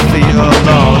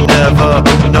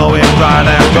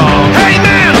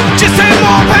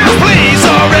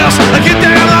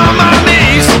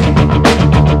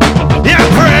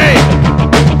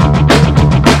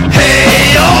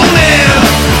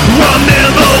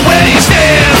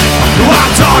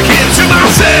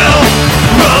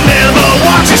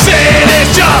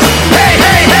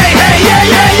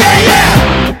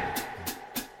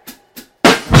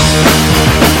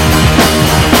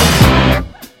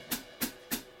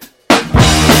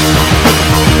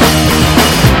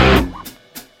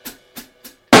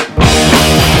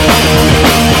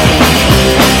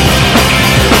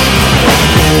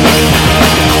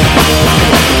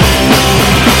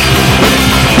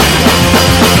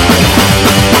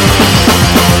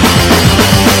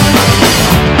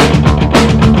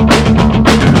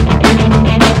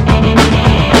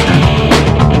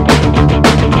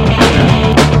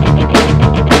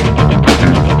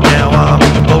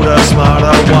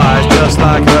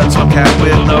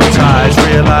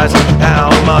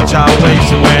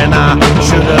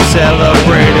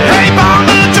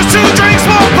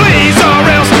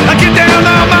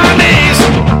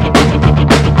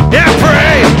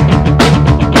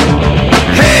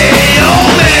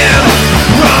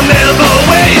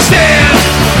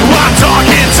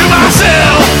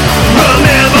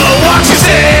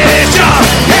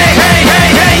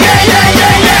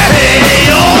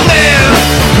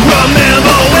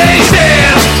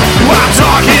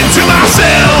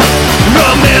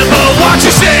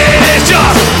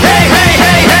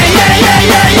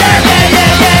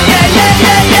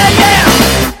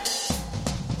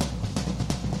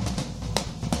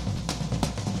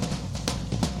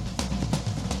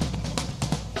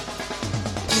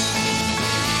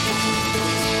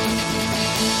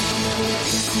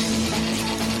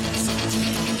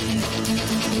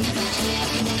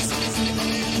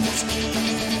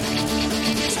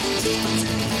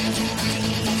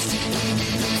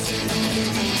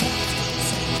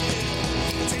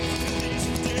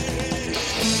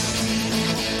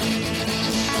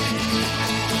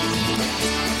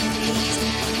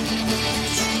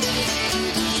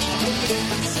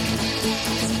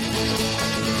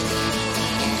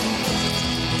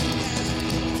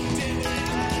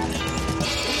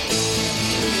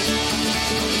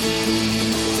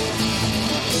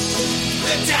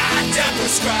doctor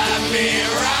prescribed me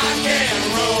rock and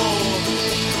roll.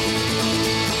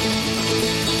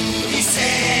 He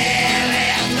said,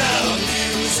 let the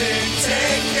music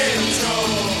take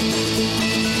control.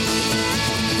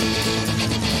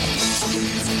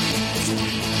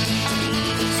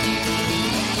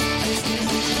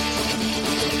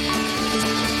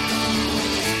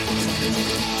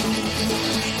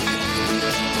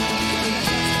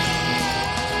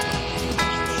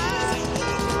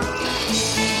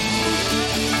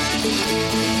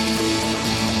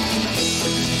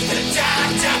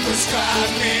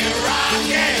 Prescribe me rock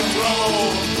and roll.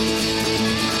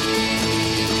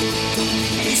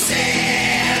 He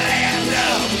said, let the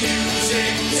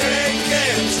music take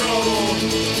control.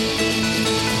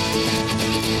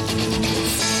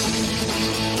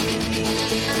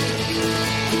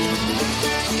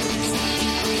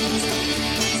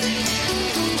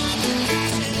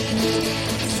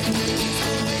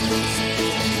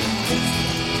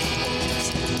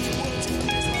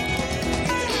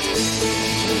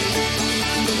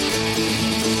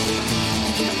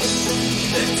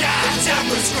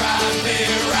 Prescribe me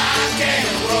rock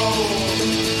and roll.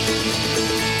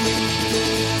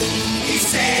 He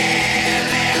said,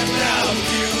 let the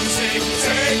music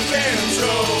take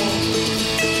control.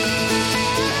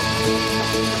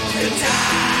 The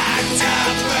doctor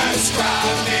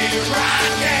prescribed me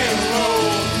rock and roll.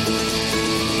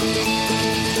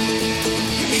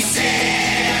 He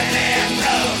said, let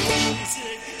the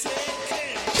music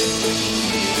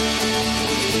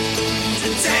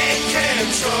take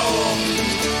control.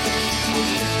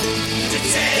 To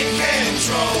take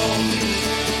control.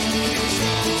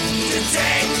 To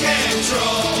take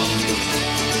control.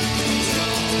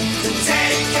 To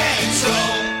take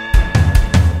control.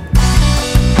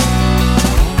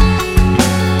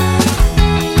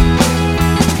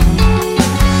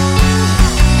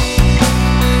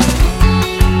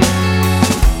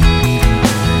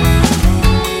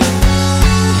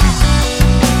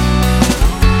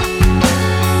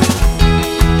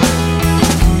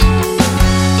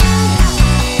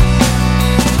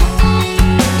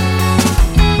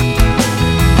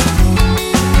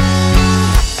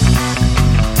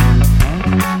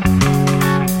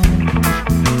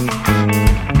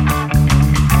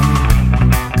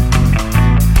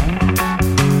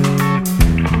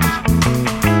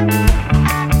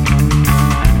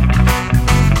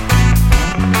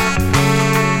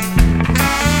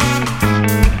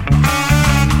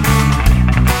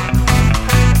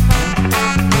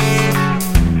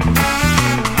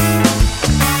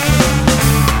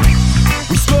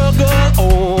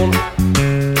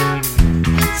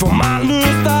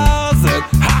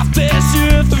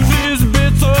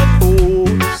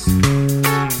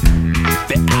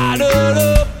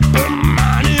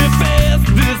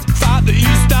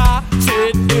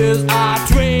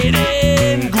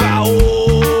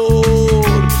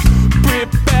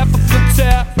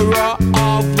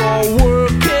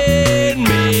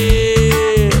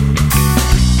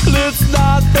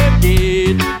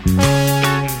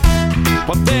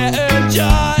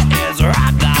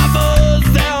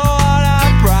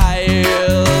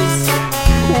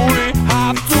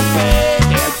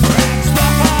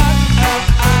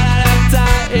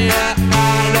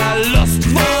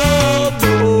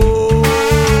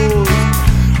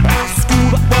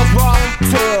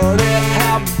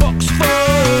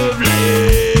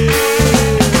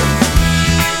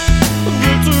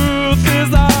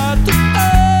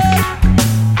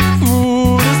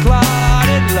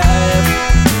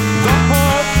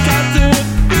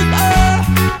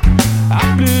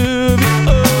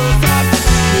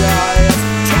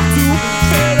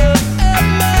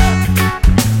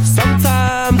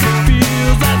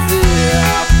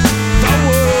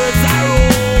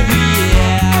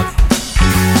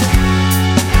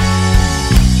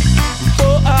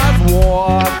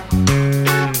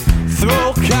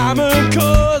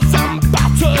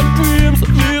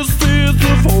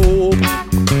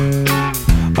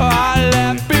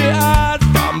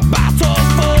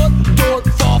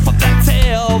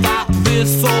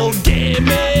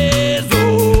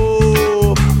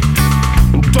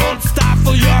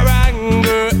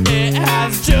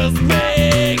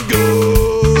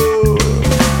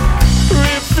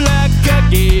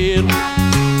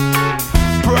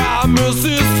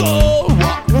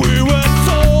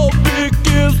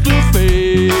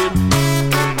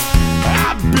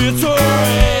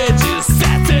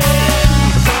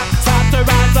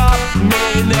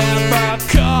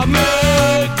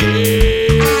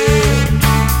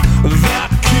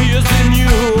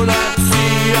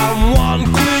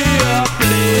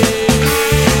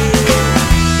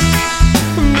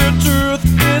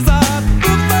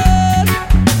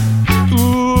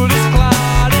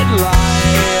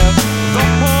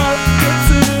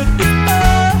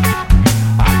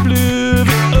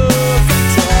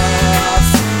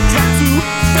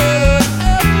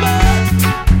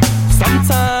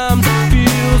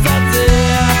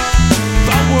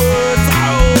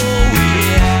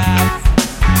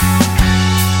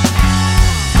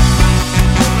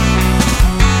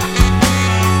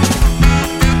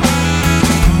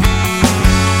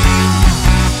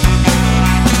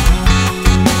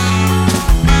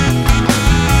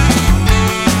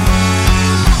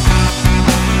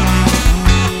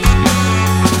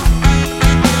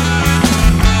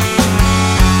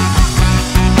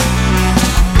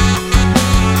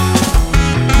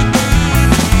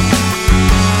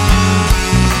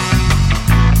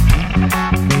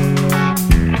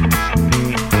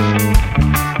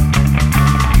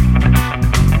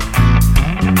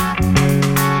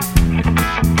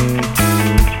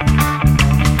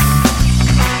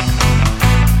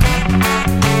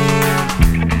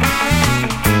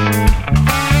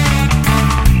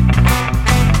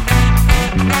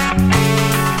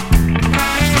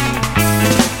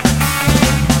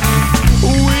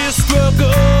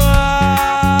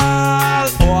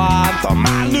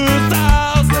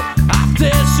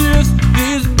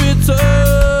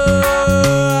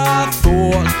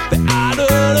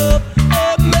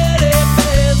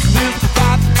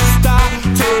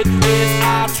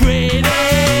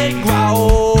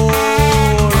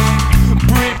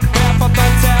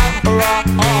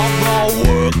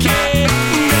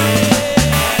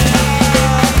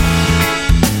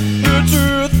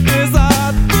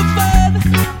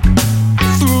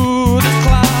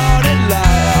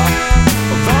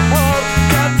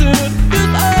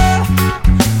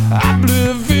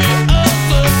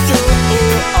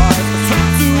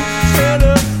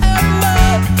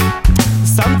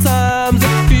 Sometimes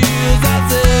it feels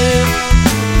as if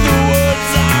the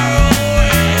words are away.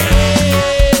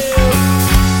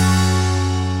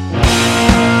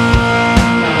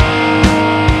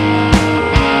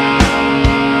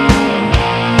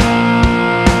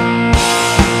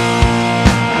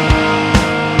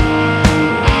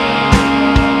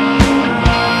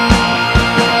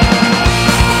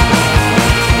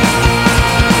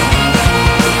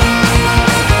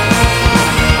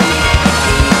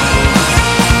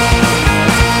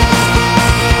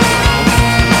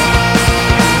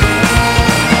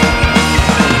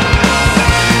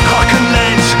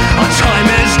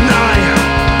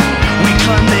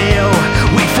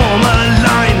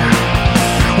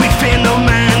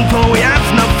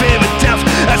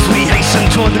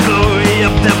 Toward the glory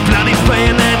of their bloody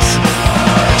bayonets.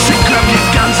 Say grab your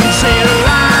guns and say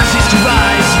rise is to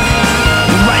rise.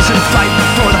 Rise and fight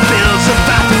for the fields of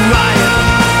battle riot.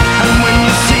 And when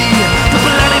you see the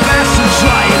bloody bastards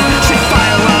riot, say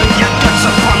fire all your guns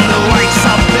upon the whites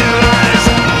of their eyes.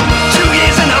 2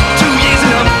 years enough, 2 years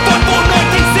enough. Fought for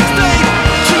 1916.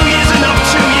 2 years enough,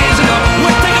 2 years enough.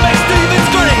 We're taking back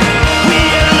Stephen's grave. We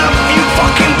ain't enough, you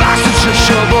fucking bastards should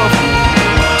show up.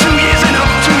 2 years enough,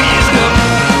 2 years enough.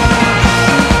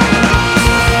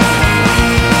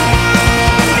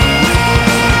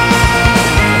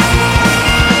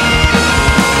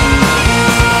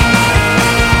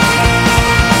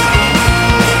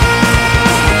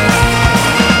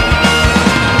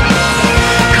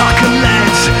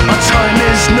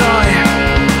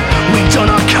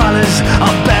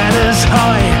 Our banners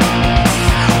high.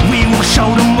 We will show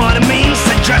them what it means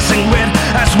to dressing red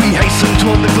as we hasten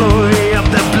toward the glory of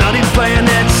their bloody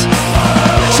bayonets.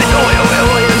 Say oi, oi,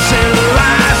 oi, and say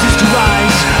rise is to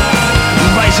rise.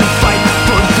 Rise and fight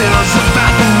for the fields of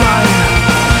battle riot.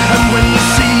 And when you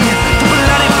see the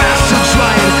bloody bastards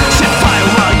riot, say fire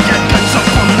while your guns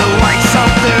upon the whites of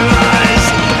their eyes.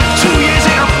 2 years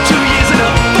enough, 2 years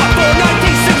enough. Fought for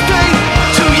 1916.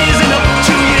 2 years enough,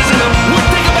 2 years enough. We're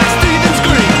taking back Stephen's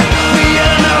grave. We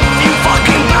ain't enough, you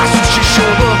fucking bastards should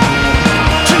show up.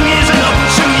 2 years enough,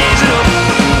 2 years enough.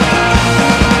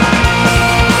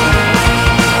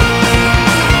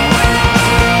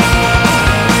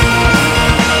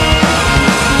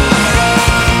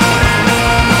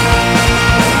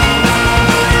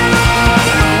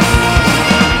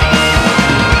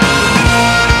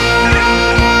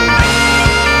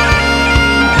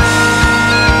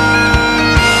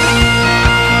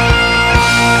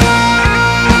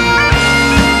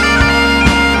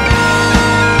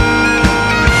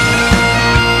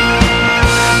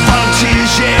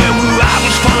 Volunteers, yeah, where I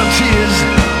was volunteers.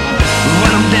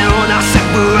 When I'm down, I said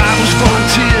where I was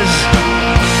volunteers.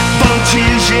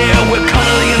 Volunteers, yeah, we're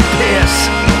Connolly and Pierce.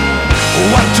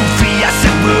 1, 2, 3, I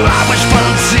said where I was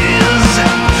volunteers.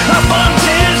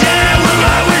 Volunteers, yeah, where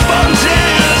I was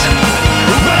volunteers.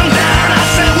 When I'm down, I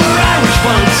said where I was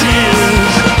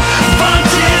volunteers.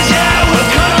 Volunteers, yeah, we're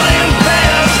Connolly and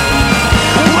Pierce.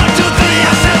 1, 2, 3,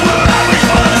 I said where I was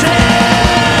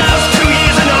volunteers. 2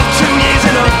 years enough, 2 years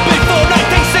enough. Before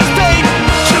 1916.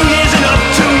 2 years enough,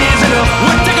 2 years enough.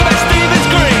 We're taking back Stephen's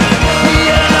grave. We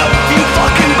ain't enough, you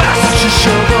fucking bastards should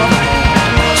show up.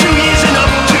 2 years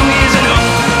enough, 2 years enough.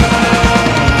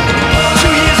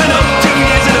 2 years enough, 2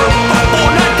 years enough.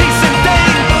 Before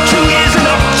 1916. 2 years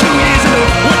enough, 2 years enough.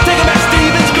 We're taking back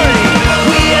Stephen's grave.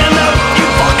 We ain't enough, you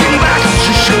fucking bastards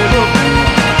should show up.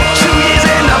 2 years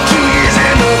enough, 2 years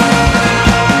enough.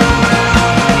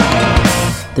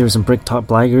 There were some Bricktop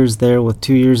Blaggers there with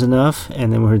 2 Years Enough,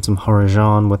 and then we heard some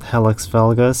Harajan with Helix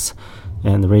Valgus,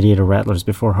 and the Radiator Rattlers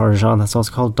before Harajan. That song's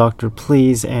called Dr.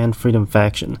 Please, and Freedom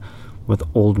Faction with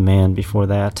Old Man before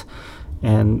that.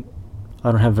 And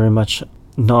I don't have very much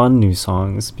non-new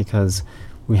songs because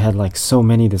we had like so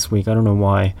many this week. I don't know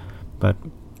why, but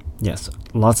yes,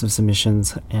 lots of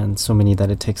submissions and so many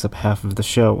that it takes up half of the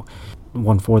show.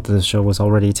 1/4 of the show was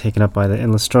already taken up by the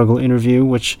Endless Struggle interview,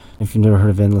 which, if you've never heard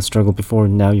of Endless Struggle before,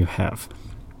 now you have.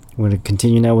 We're going to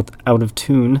continue now with Out of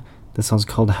Tune. This song's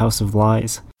called House of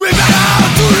Lies. We've been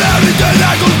out to everything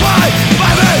that goes by.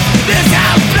 This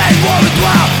house played war with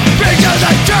well. Because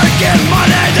I jerk in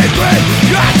money they greed.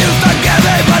 You have to forgive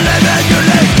me, but live in your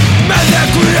league. Men that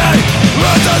create,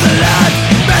 run to the land.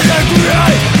 Men that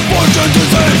create, fortune to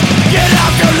seize. Get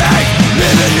off your leg,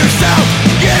 live in yourself.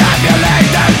 Get off your leg,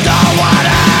 there's no one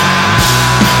else.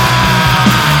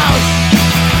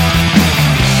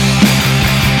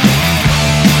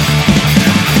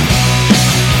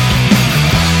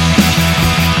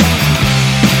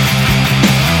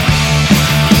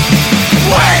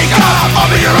 Wake up,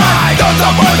 open your eyes. Don't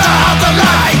support the house of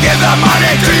lies. Give the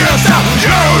money to yourself.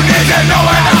 You need to know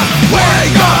it now.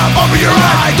 Wake up, open your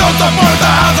eyes.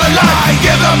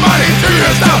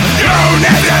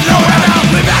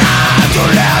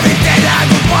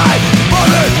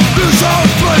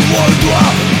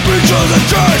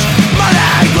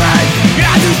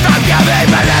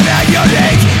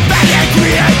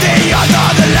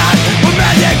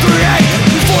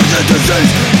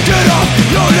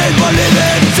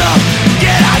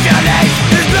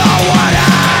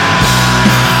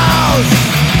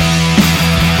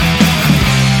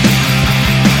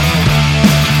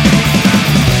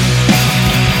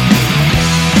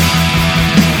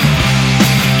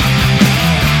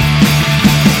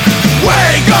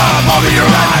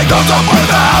 Don't support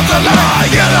the house of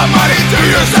life. Give the money to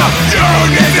yourself. You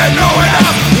need to know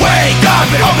enough. Wake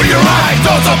up and open your eyes.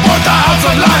 Don't support the house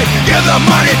of life. Give the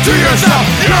money to yourself.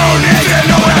 You need to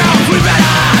know enough. We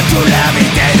better to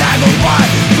everything that go by.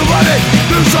 The money,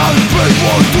 the song, please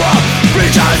won't drop.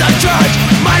 Preach as a church,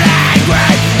 my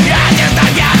language. Yeah, just a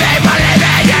giving,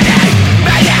 believing in it.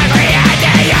 Make it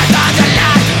creating your thoughts and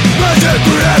life. Make it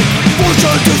create, push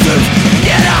on to this.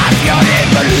 Get off your knee,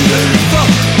 believe in yourself.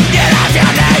 Get off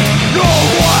your knee, no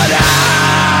one else.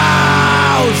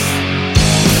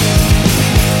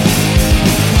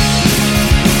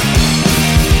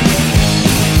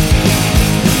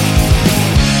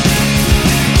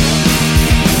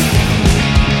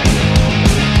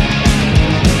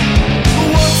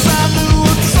 Once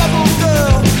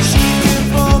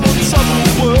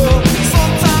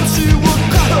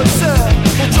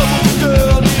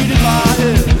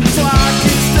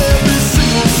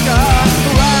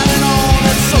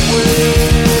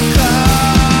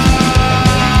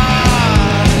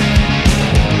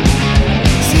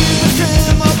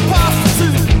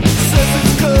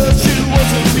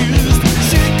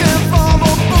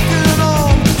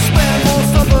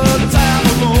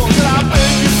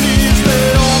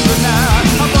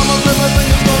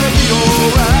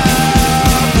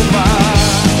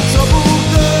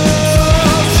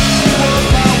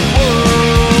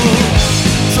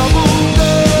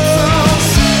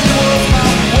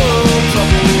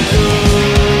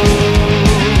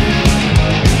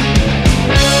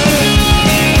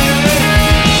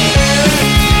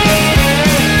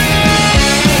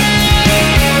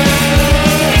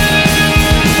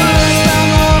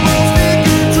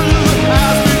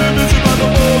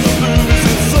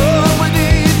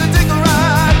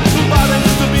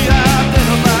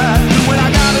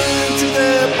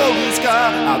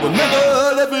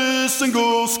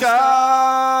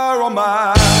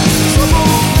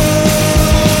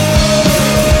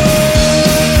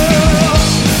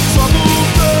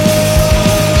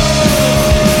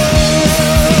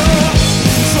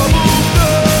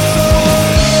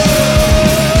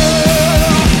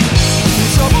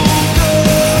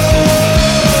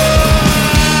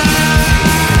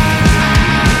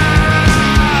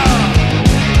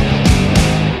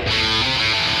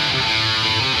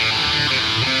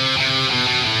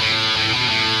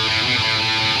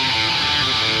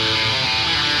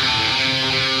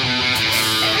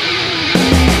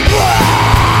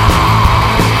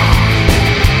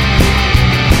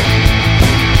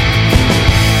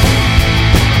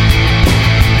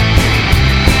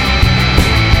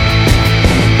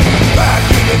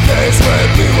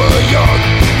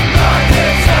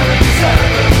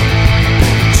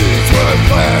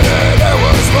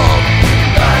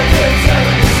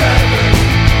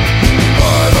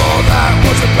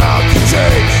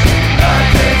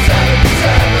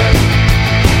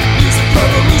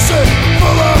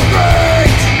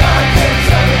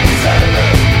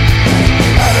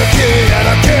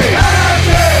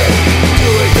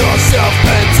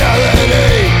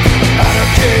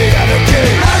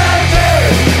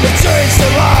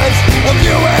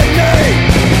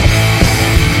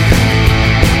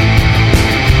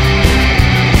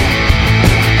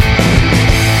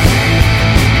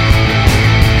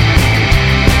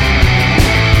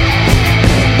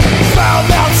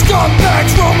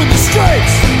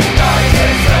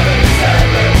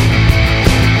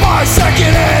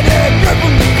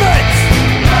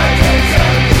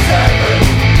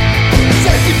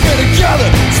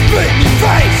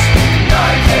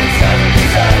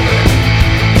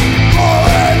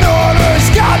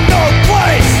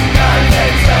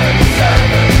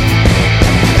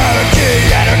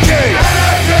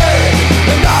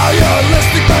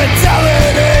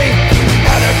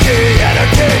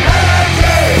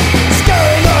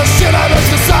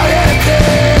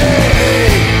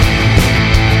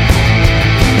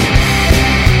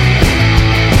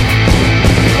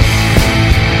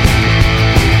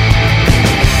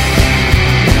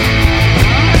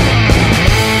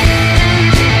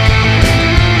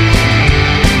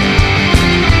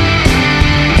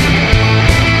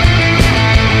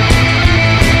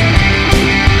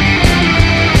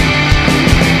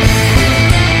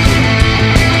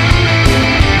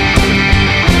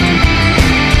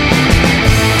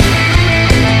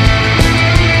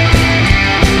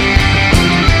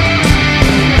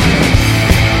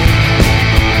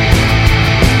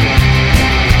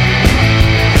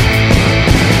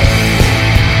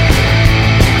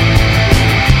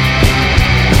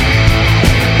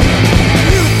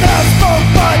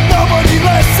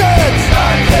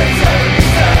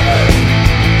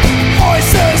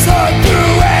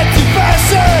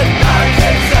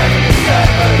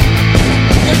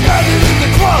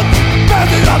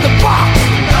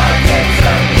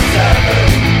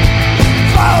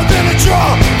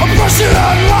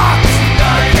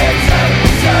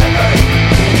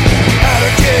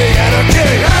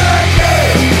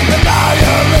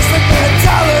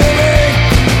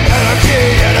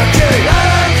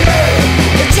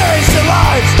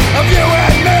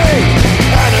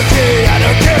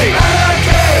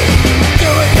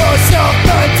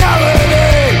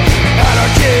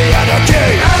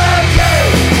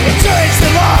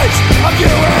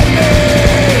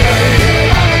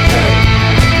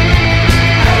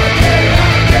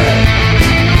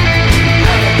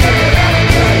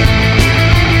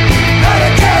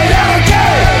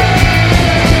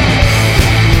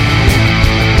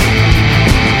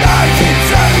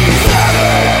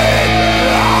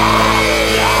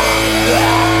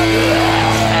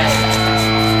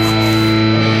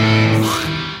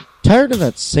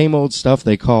that same old stuff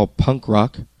they call punk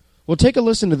rock? Well, take a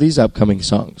listen to these upcoming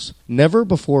songs. Never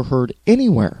before heard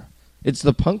anywhere. It's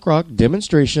the Punk Rock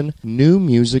Demonstration New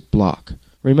Music Block.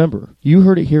 Remember, you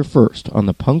heard it here first on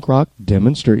the Punk Rock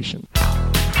Demonstration.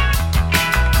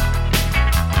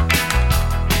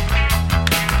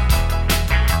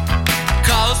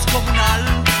 Caos comunal,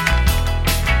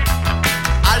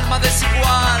 alma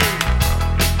desigual,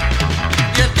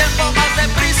 y el tiempo más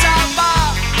deprisa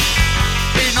va,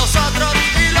 y nosotros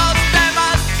y los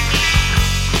demás.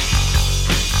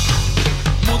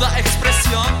 Muda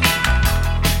expresión,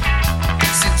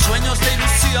 sin sueños de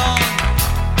ilusión,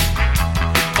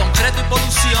 concreto y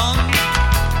polución.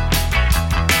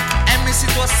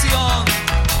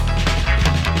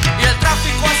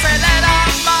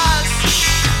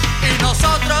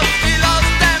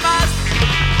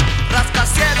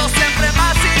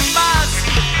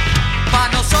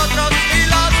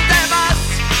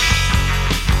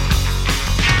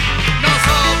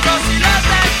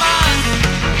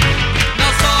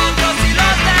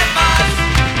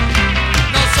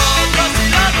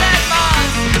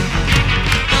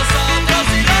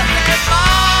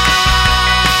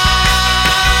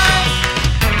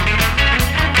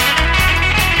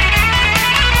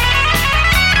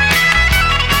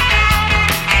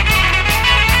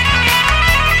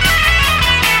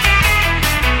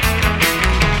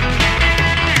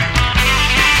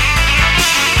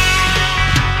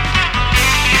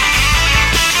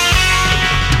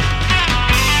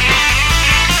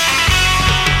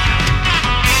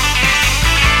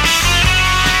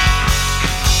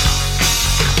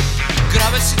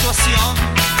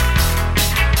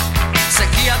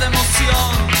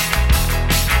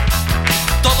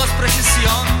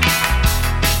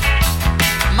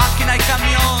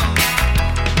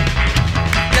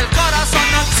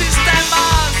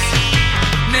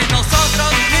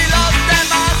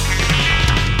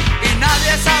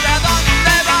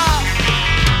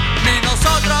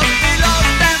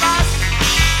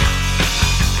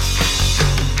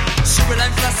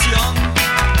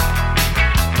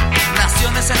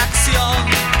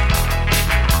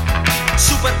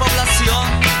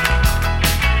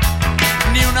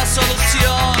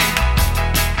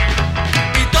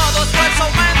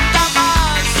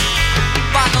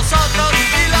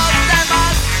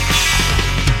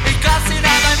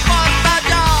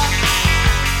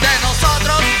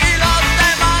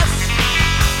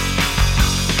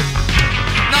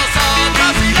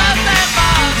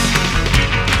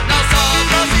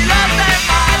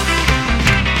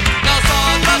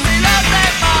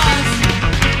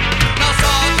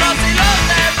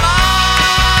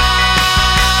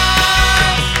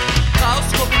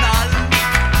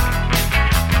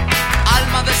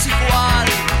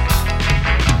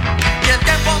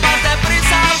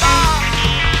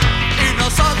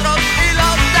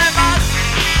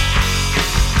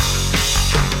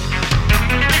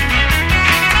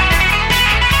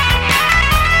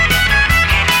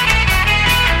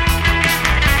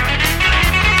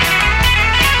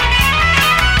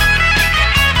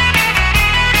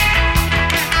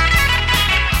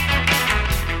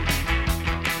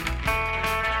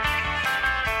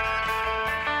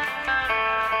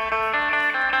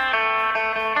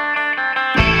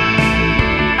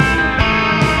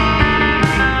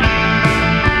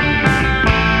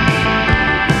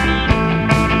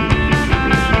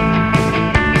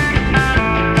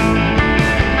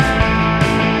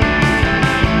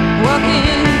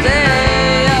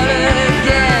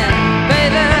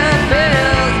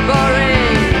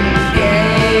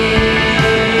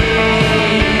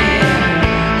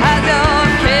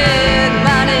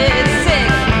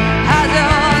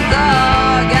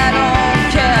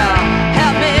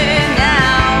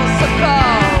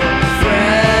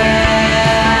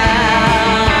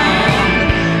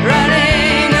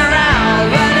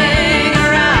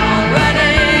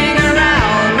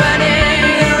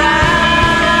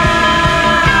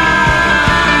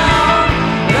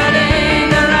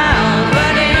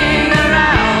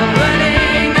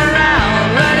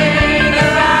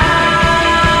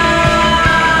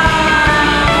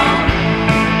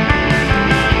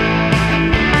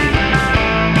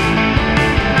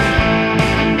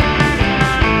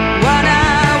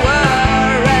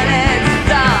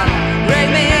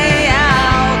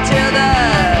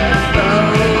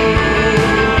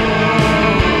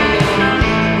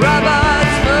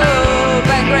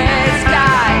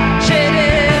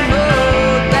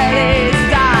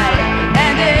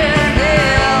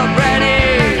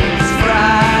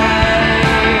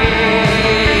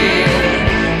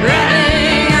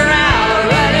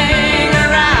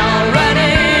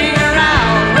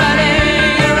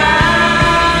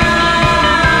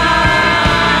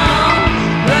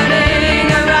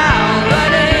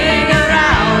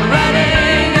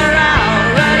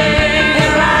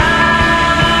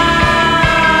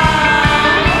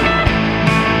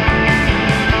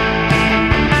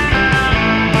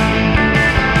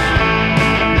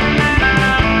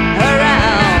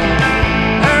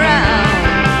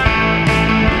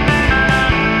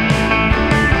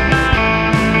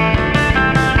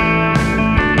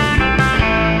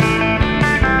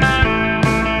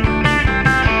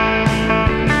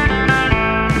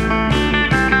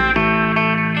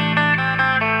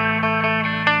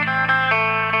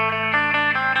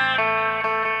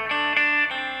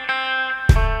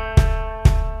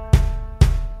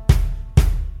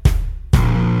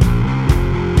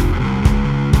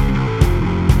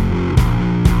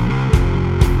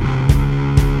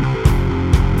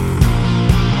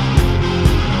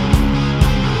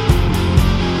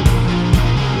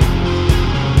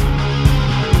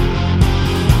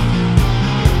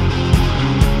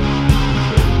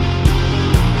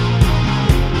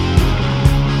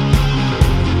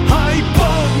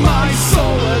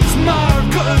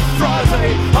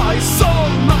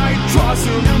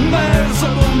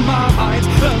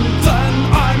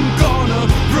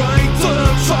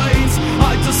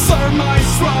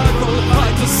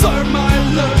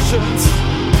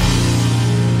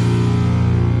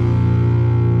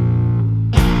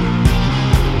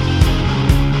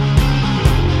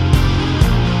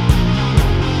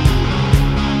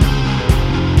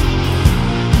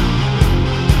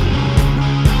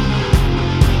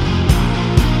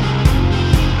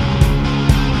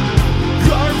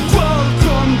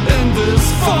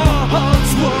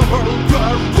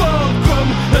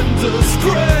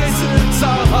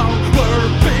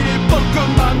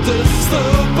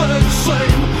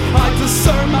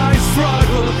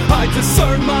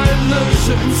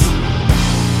 illusions.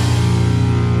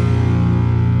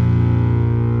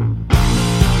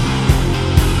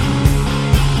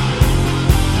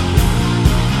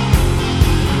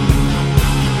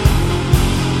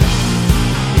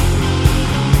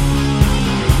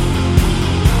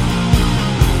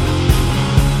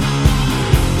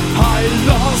 I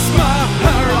lost my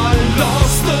hair, I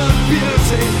lost the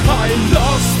beauty, I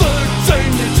lost the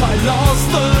dignity, I lost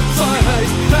the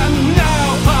taste, and now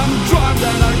I'm drunk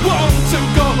and I want to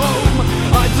go home.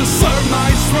 I deserve my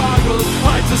struggle,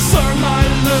 I deserve my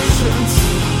illusions.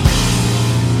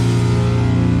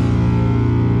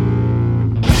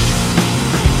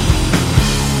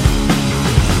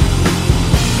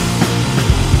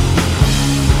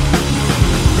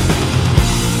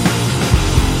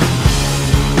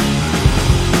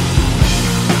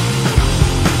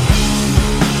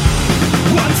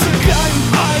 Once again,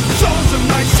 I've chosen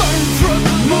my central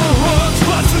mood.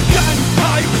 Once again,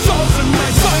 I've chosen my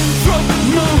central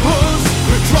mood.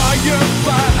 Retry your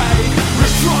fate,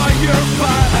 retry your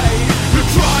fate,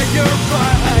 retry your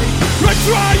fate,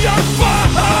 retry your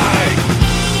fate.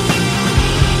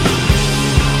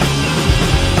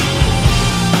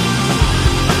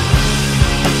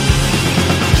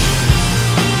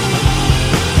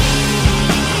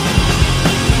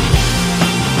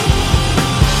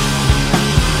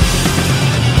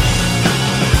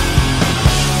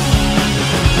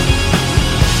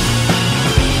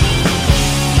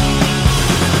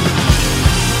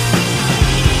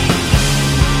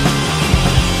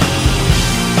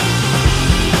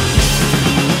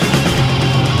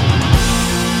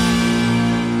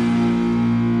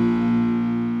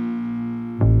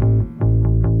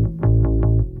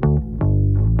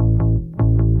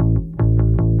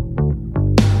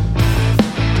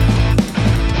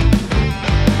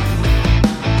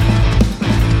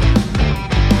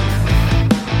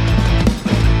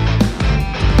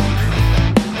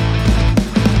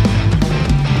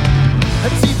 Her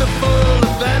teeth are full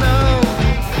of venom.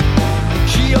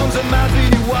 She owns a mouth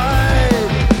really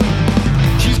wide.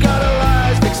 She's got her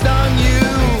eyes fixed on you,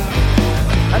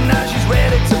 and now she's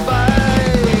ready to bite.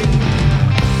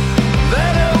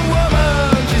 Venom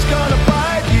woman, she's gonna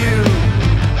bite you.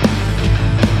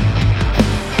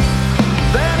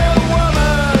 Venom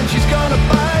woman, she's gonna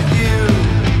bite you.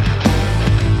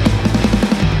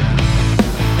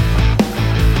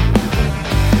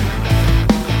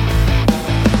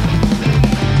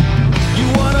 You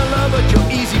wanna love but you're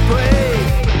easy prey.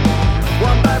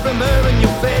 One bite from her and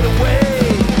you'll fade away.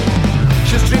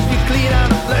 She'll strip you clean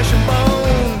out of flesh and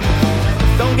bone.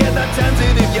 Don't get that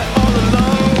tempted if you're all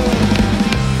alone.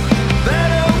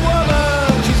 Venom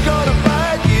woman, she's gonna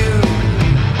bite you.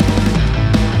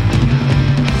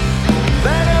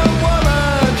 Venom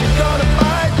woman, she's gonna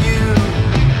bite you.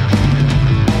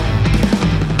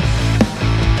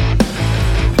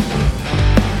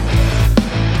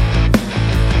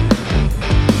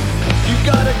 You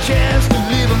got a chance to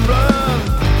live and run,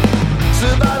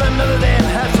 survive another day and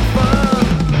have some fun.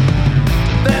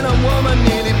 Venom woman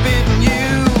nearly bitten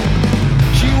you.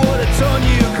 She would've torn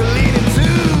you clean in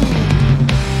two.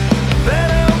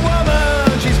 Venom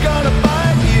woman, she's gonna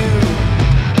bite you.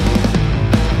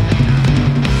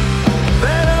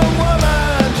 Venom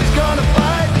woman, she's gonna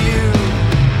bite you.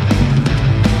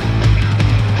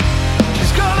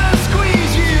 She's gonna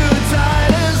squeeze you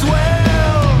tight as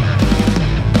well.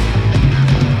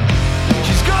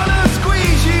 She's gonna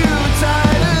squeeze you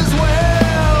tight as well.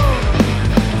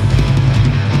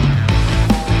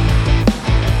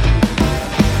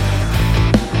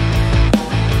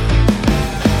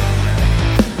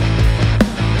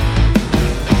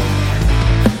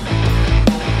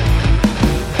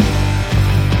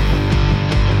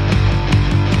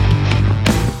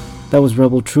 That was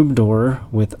Rebel Troubadour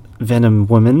with Venom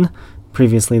Woman.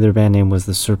 Previously, their band name was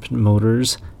the Serpent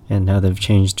Motors, and now they've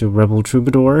changed to Rebel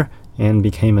Troubadour and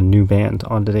became a new band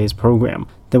on today's program.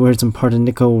 Then we heard some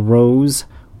Pardinico Rose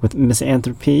with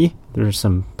Misanthropy. There's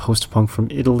some post-punk from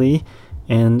Italy,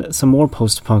 and some more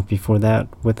post-punk before that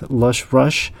with Lush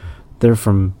Rush. They're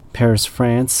from Paris,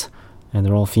 France, and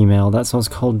they're all female. That song's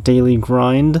called Daily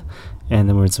Grind. And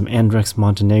then we heard some Andrex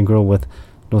Montenegro with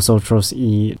Nosotros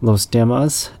y los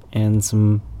Demás, and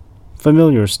some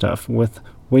familiar stuff with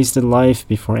Wasted Life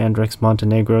before Andrex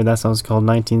Montenegro. That song's called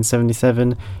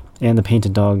 1977, and the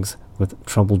Painted Dogs with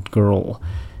Troubled Girl.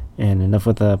 And enough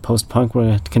with the post-punk. We're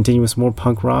going to continue with some more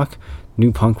punk rock,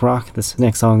 new punk rock. This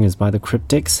next song is by the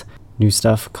Cryptics, new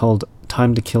stuff called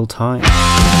Time to Kill Time.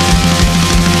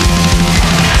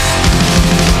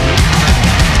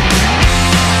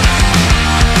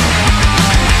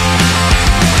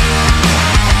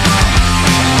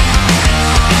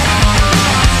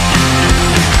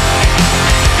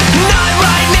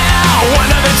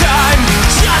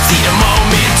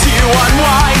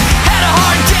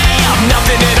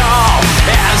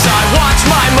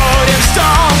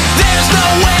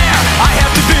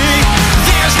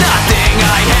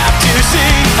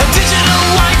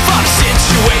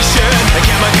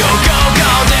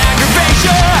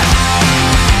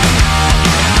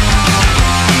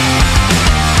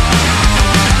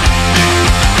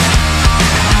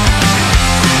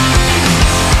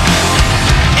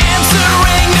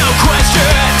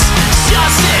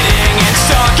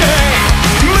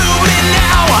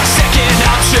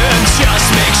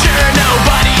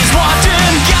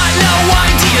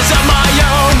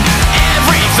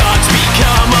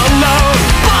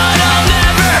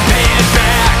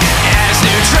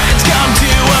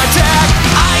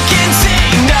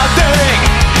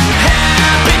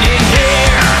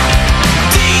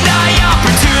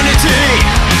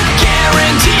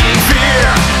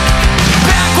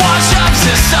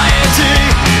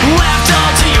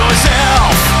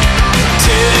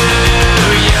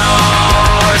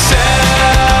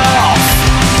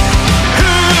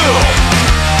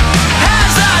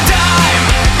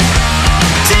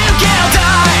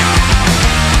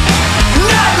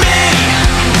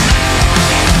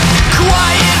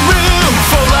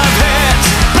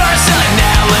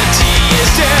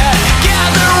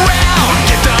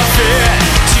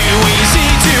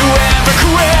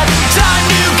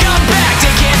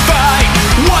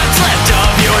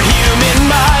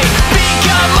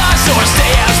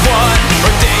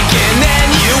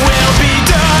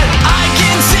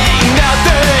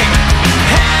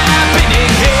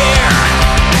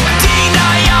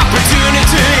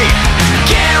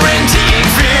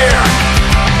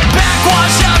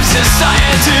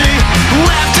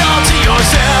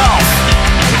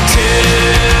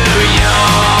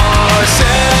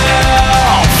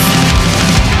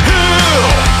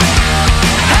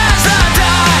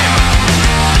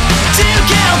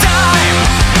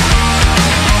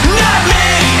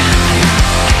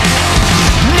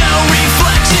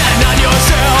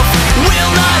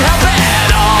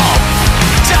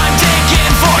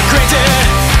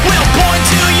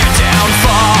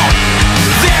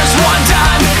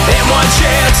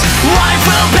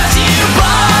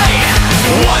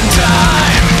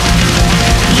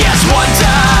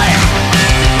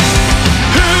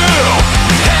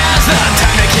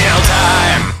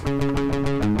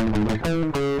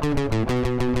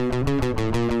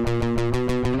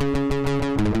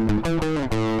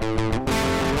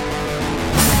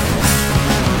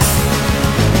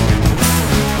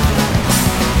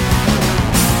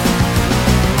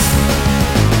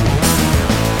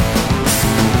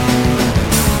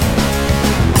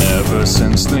 ever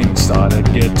since things started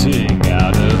getting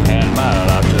out of hand, my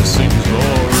life just seems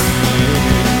boring.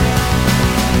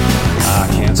 I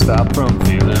can't stop from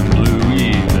feeling blue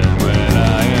even when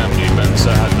I am deep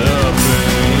inside the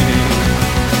pain.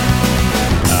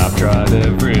 I've tried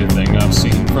everything I've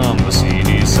seen from the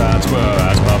CD sides where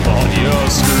I pop on your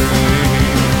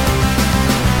screen.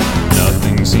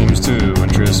 Nothing seems to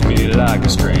interest me like a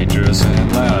stranger's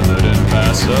hand lathered in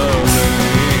Vaseline.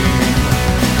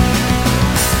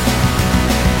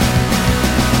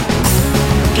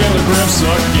 Kilograms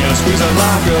suck and squeeze it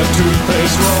like a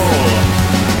toothpaste roll.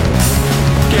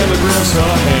 Kilograms,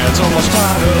 her hands almost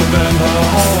tighter than her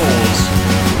holes.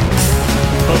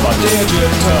 But my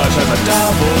digit touch has a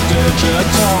double-digit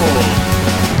toll.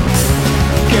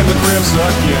 Kilograms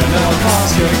suck and now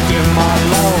cost kicked in my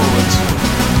loads.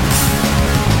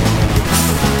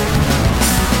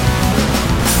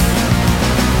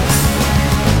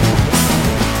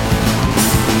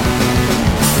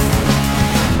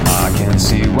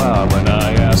 See why when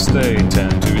I ask they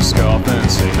tend to scoff and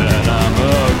say that I'm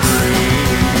a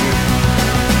creep.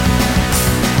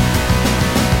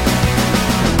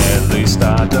 At least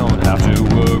I don't have to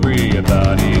worry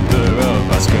about either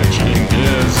of us catching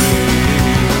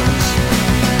disease.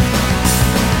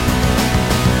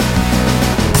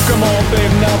 Come on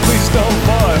babe, now please don't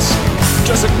fuss.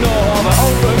 Just ignore all the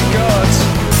open guts.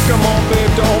 Come on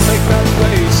babe, don't make that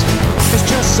face. It's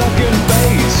just sucking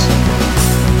bass.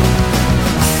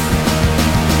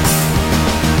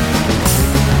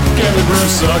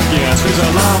 Kilograms suck, yeah, squeeze a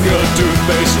longer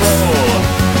toothpaste roll.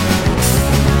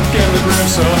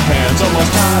 Kilograms, her hands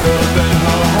almost tighter than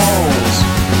her holes.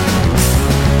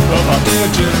 But my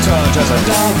digit touch has a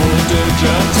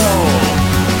double-digit toll.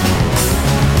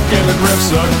 Kilograms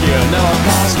suck, yeah, now I'm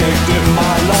cost kicked in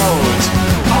my loads.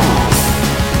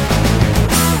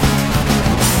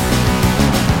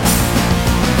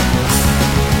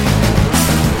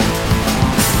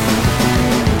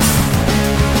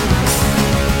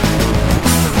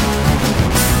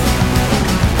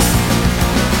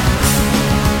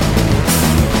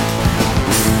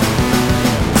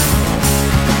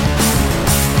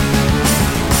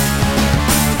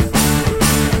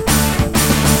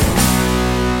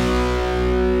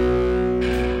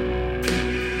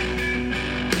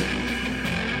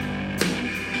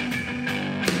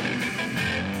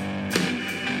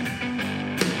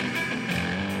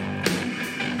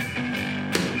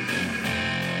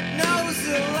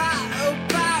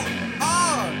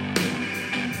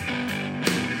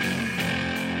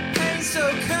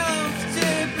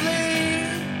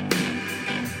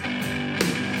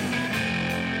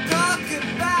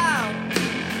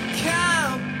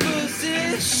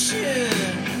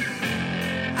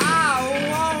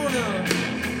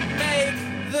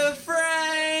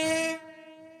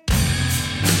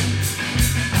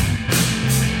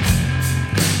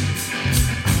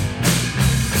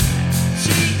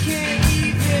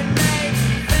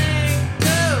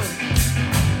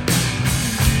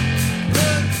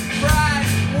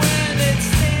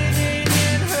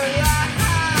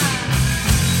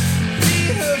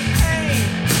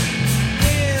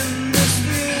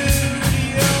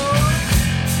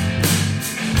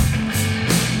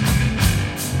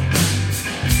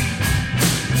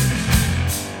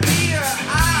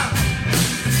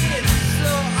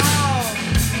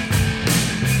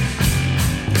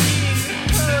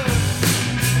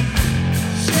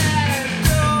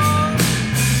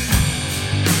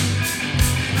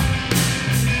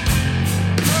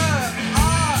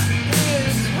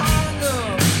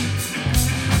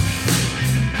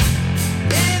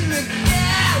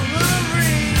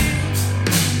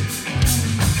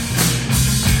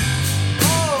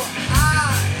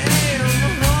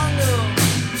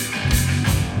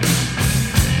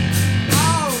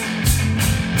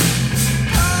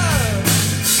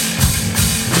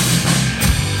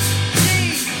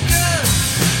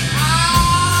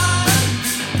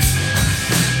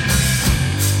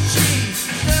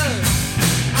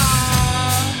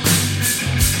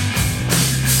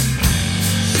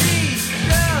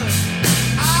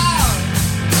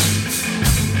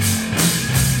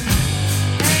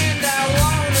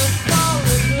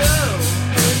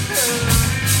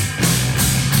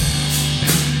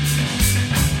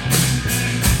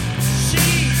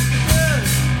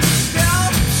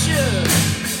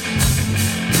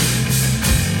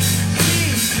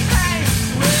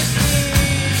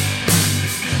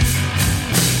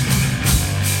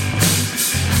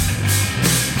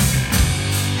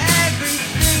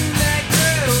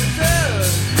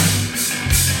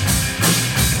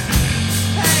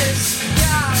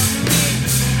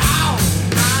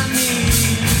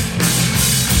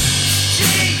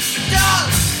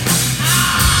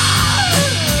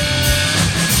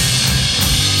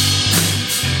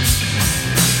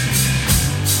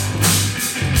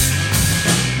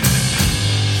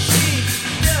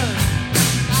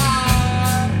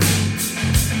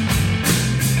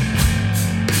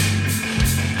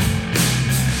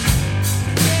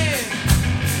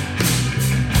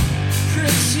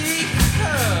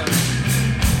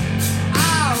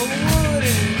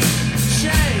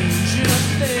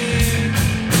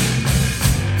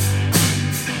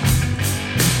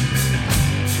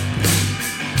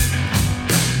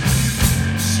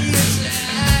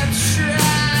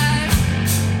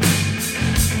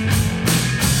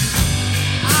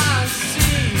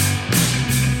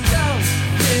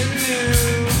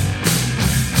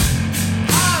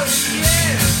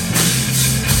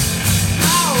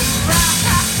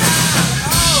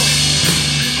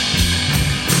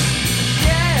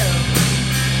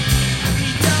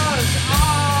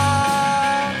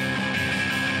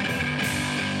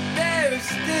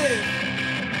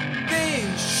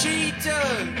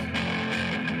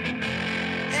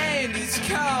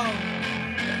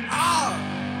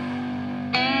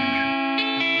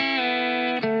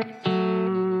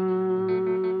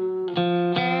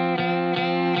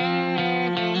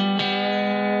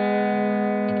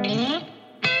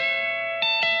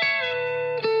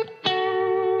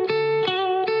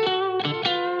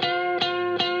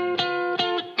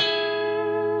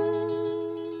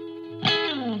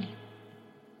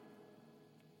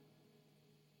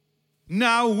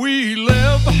 Now we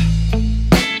live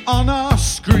on our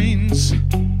screens.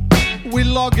 We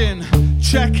log in,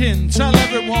 check in, tell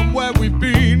everyone where we've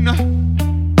been.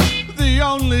 The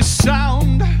only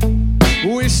sound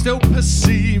we still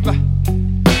perceive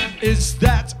is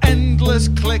that endless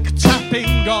click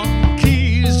tapping on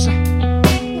keys.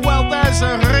 Well, there's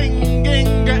a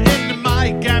ringing in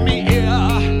my gammy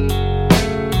ear.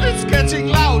 It's getting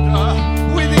louder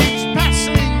with each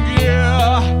passing year.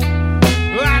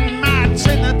 And my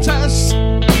tinnitus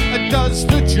does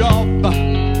the job,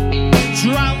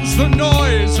 drowns the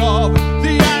noise of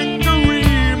the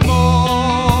angry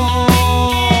mob.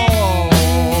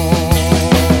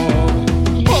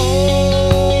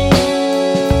 All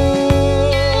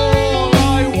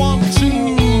I want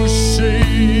to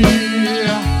see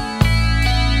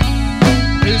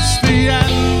is the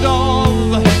end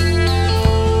of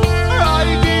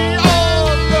ideology.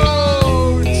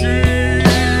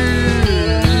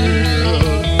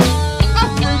 I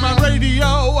threw my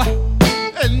radio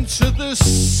into the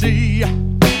sea,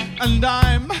 and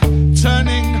I'm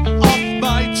turning off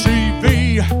my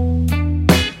TV.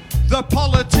 The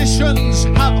politicians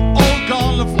have all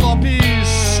gone floppy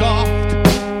soft,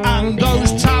 and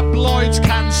those tabloids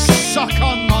can suck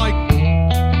on my.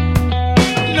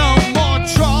 No more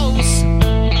trolls,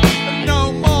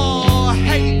 no more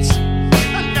hate,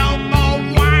 no more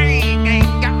whining.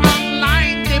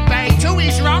 Online debate, who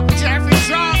is wrong, Jeff is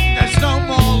wrong. There's no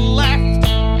more left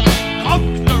of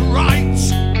the right,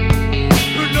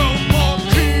 no more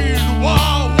quinoa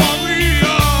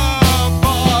warrior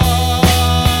vibes.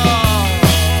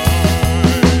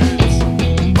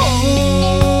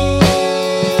 All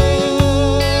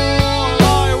I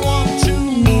want to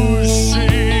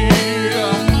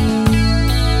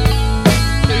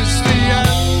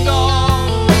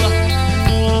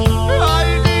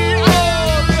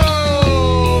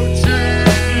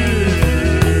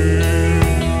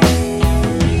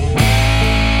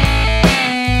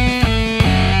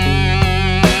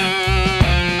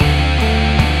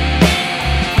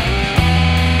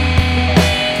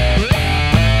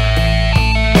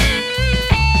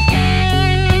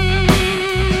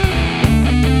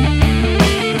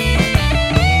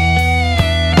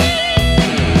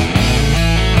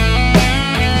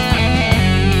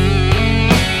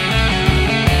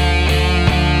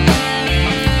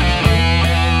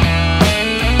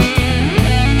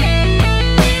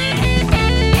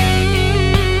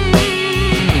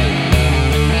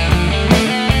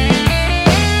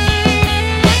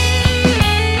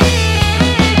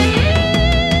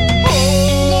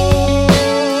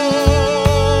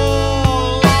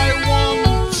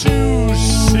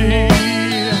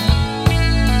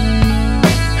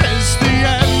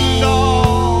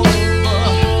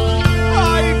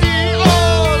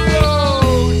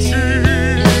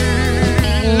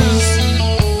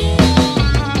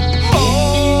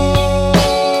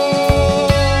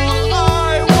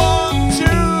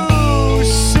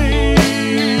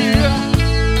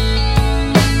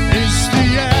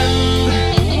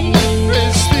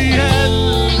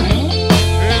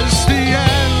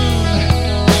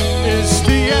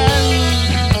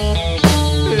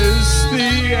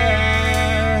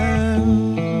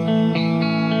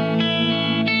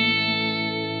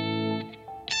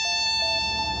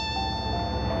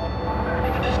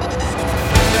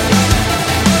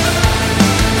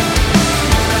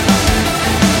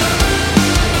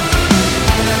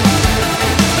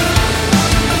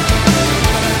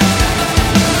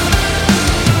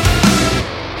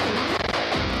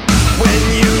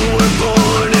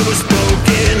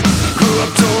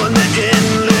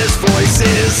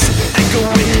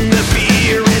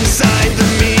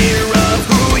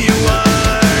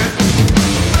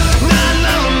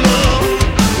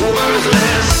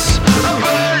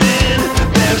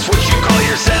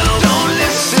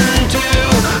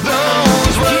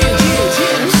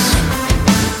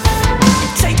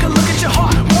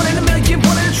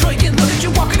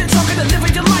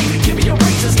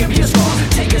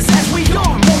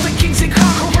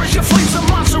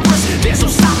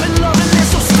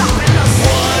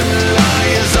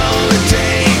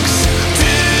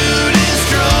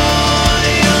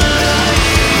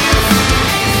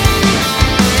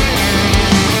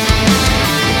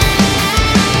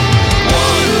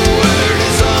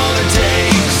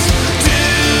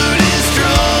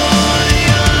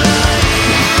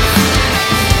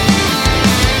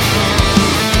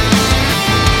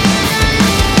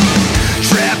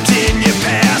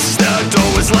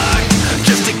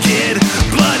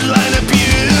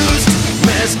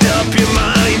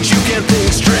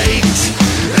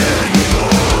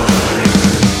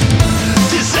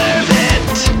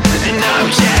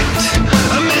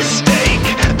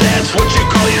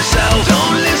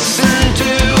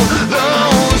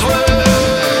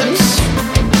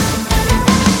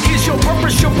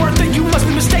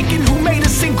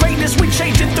as we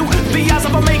changing through the eyes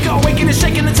of a maker, awakening,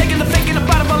 shaking and taking the thinking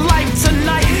about of a life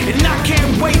tonight. And I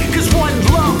can't wait, cause one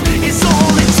love is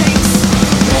all it takes.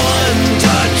 One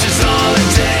touch is all it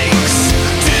takes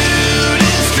to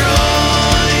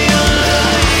destroy your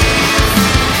life.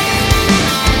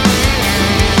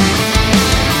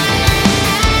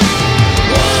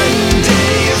 One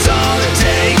day is all it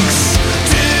takes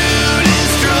to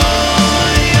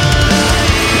destroy your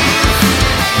life.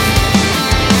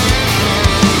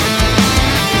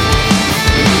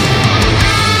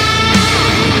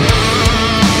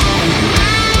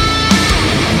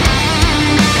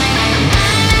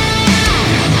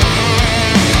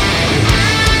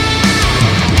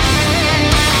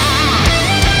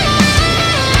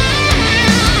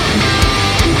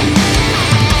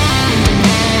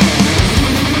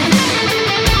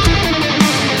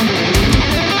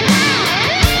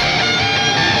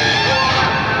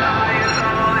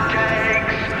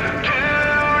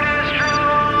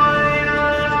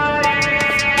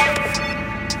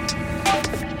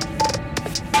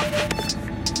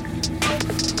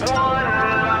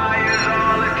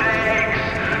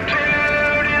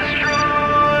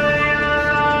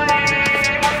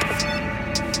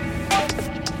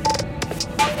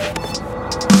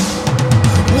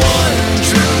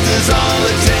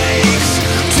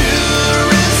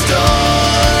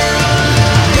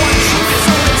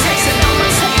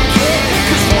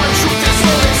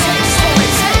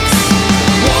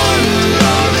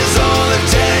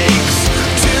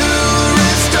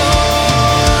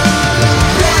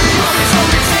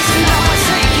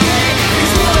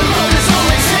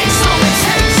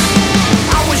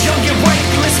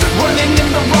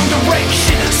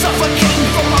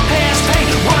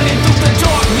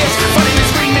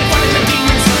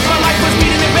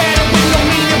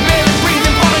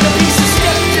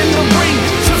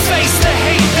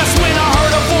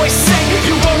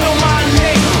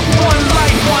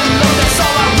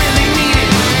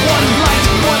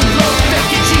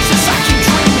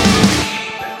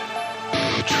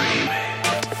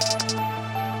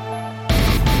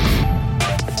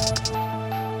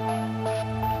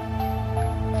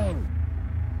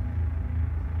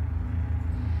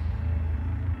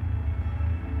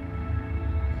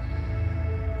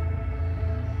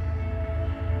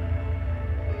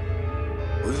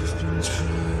 We've been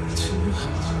trying to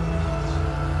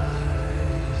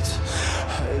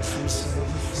hide from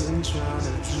something, trying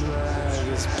to drag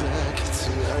us back to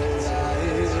life.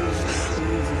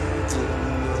 We've had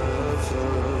enough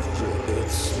of, but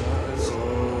it's not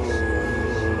over.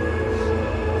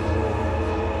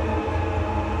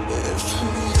 If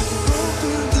we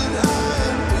opened an eye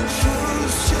and we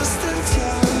froze just in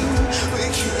time, we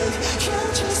could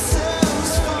catch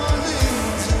ourselves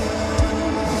falling down.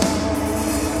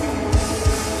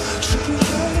 Tripping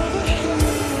high over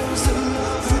hills in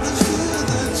love with the feel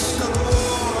that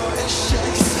soar. It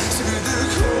shakes to the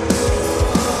core.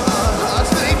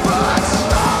 Hearts beat but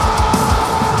strong.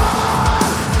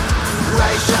 We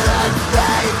shouldn't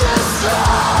fade this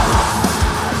song.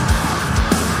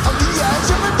 On the edge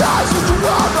of a dive with the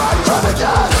world right from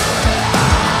again.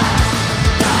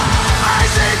 I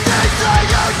see things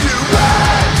like how you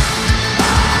went.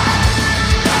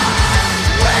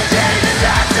 We need an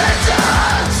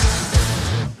accident.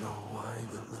 No way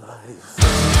but life.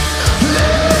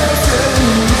 Listen,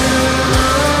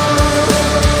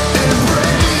 it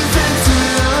brings it to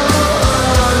you.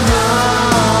 No,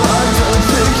 I don't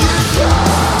think you should.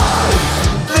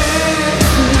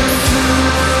 Listen to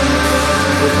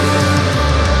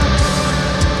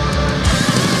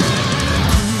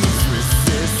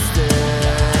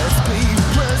resistance, be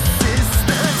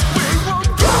persistent. We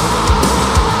won't go.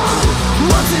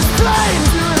 Once it's plain,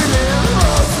 doing it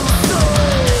also slow.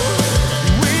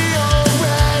 We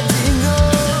already know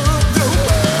the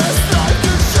worst like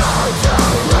a shoulder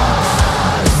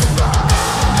rush.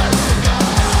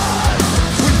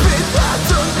 We've been bad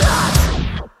on that.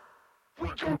 We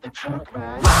get the truth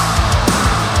right.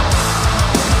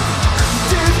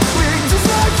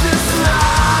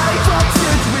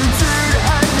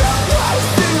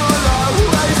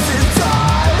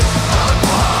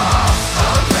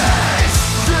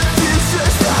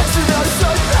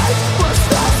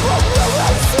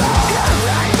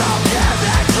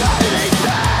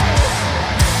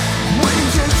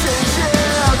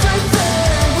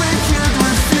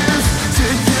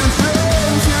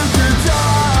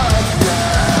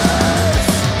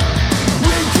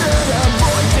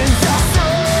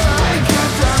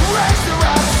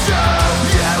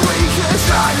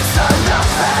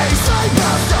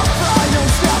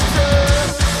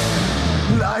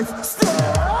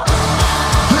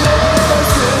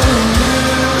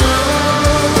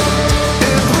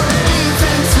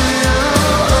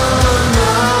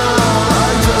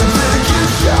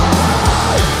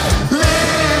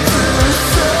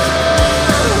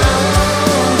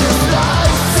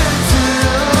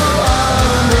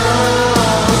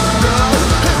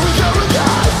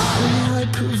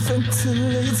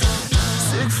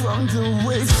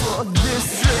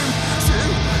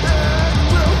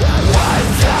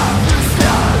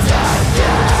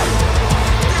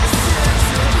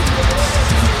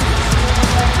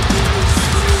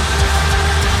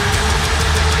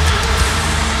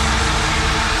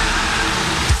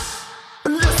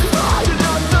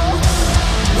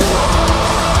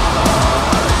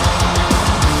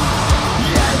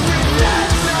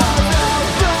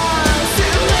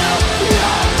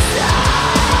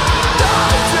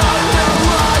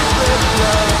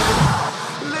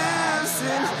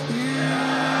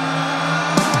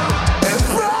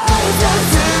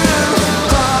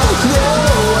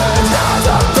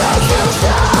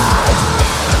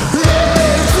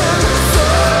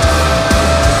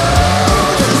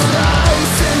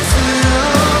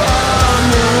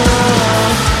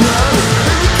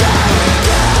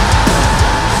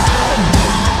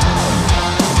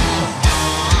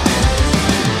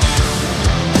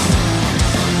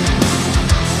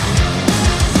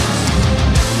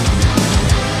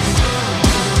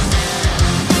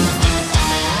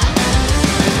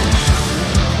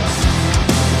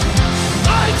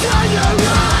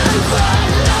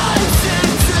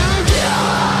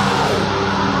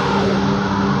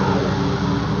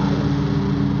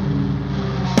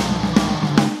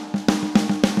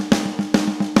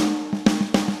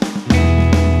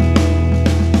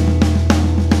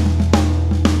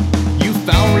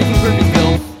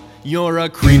 You're a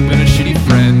creep and a shitty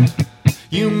friend.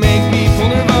 You make people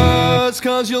nervous,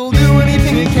 cause you'll do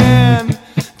anything you can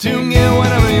to get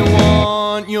whatever you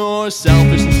want. You're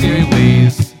selfish in scary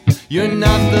ways. You're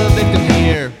not the victim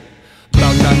here, but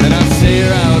I'll cut that I say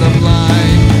you're out of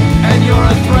line. And you're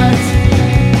a threat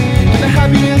to the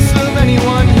happiness of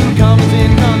anyone who comes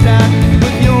in contact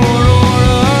with your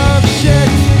aura of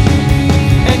shit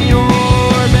and your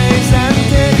base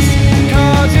antics.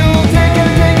 Cause you'll take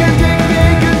it.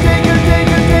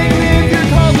 If you're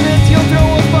confident, you'll throw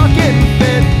a fucking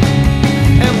fit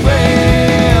and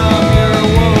play up your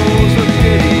woes with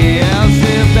pity as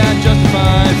if that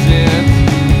justifies it.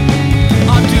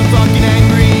 I'm too fucking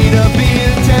angry to be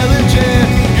intelligent.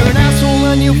 You're an asshole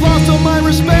and you've lost all my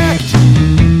respect.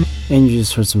 And you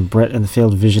just heard some Brett and the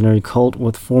Failed Visionary Cult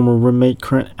with former roommate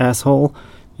Current Asshole,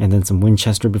 and then some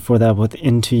Winchester before that with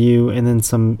Into You, and then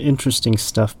some interesting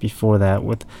stuff before that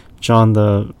with John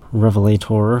the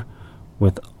Revelator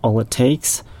with All It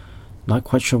Takes. Not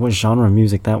quite sure what genre of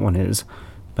music that one is,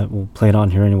 but we'll play it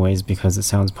on here anyways because it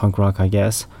sounds punk rock, I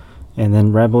guess. And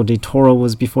then Rabo de Toro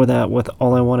was before that with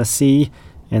All I Want to See,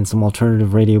 and some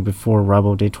alternative radio before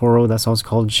Rabo de Toro. That song's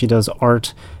called She Does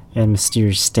Art, and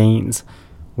Mysterious Stains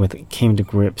with Came to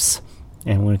Grips.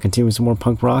 And we're going to continue with some more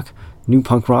punk rock, new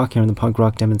punk rock here in the punk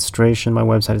rock demonstration. My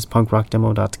website is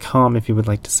punkrockdemo.com if you would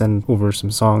like to send over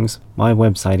some songs. My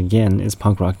website again is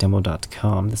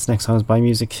punkrockdemo.com. This next song is by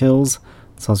Music Hills.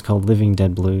 The song's called Living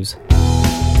Dead Blues.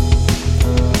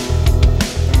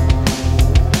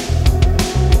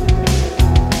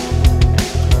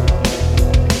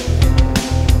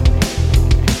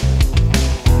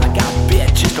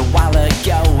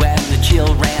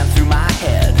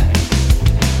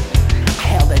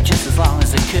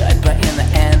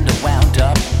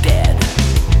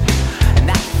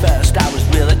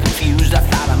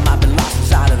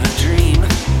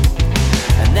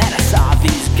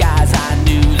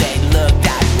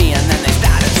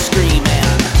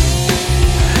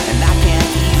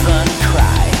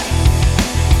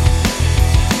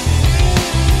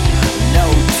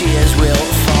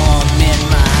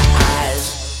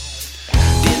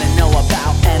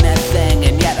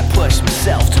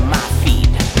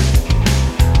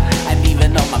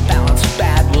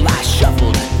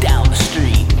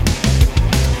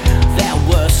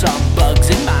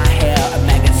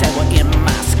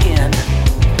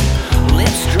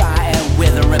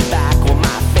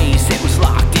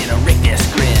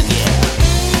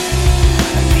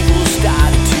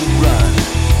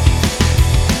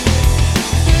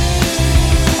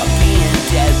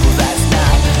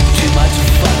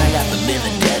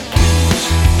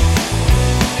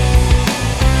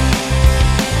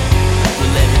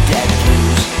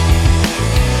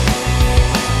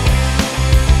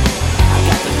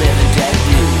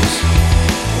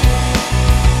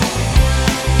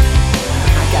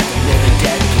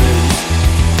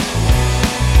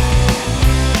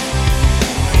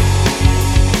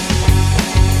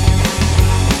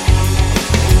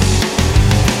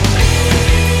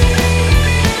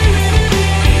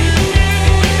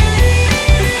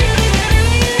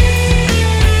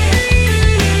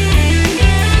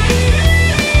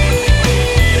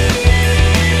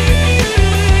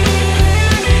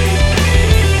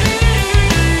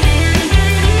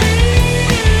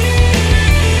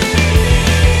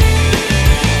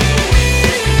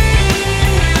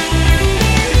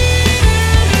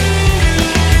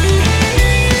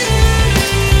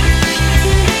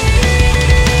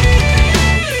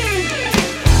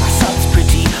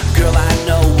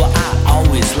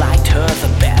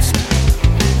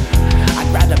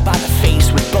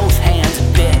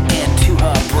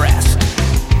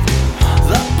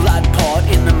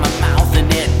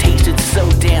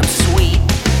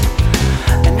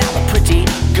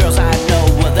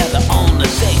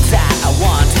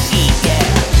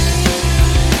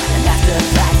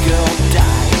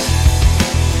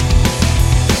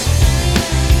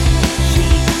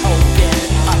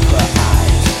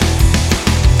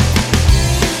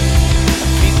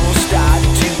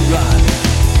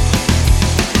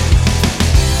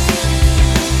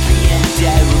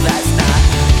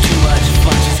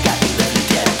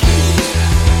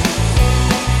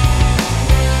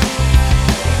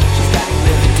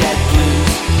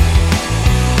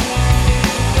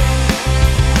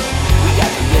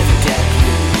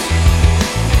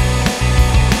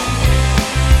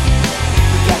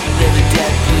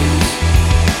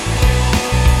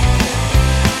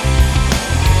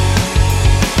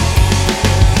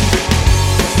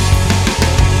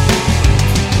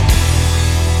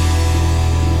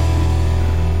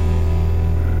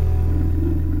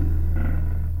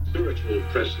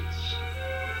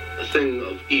 thing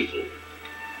of evil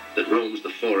that roams the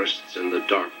forests and the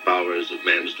dark bowers of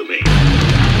man's domain.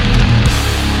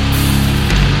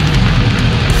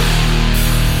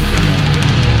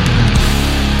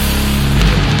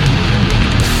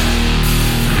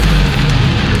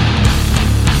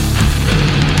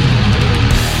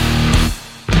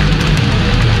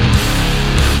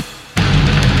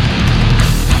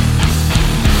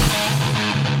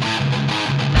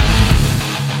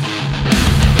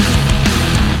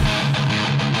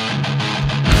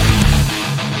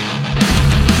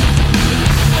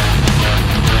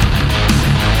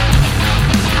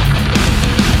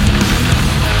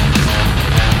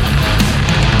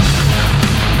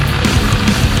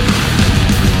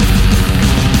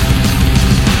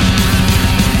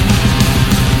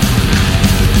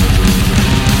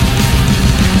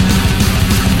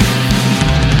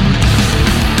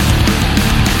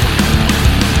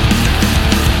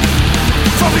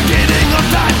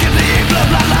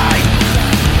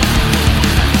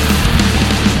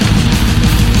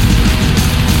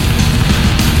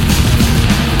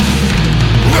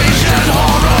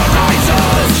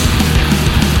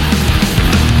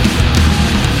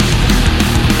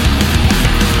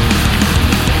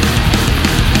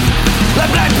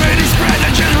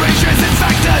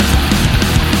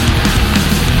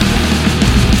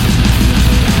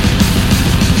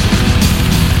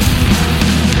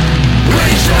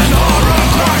 Rage and horror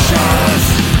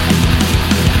crushes.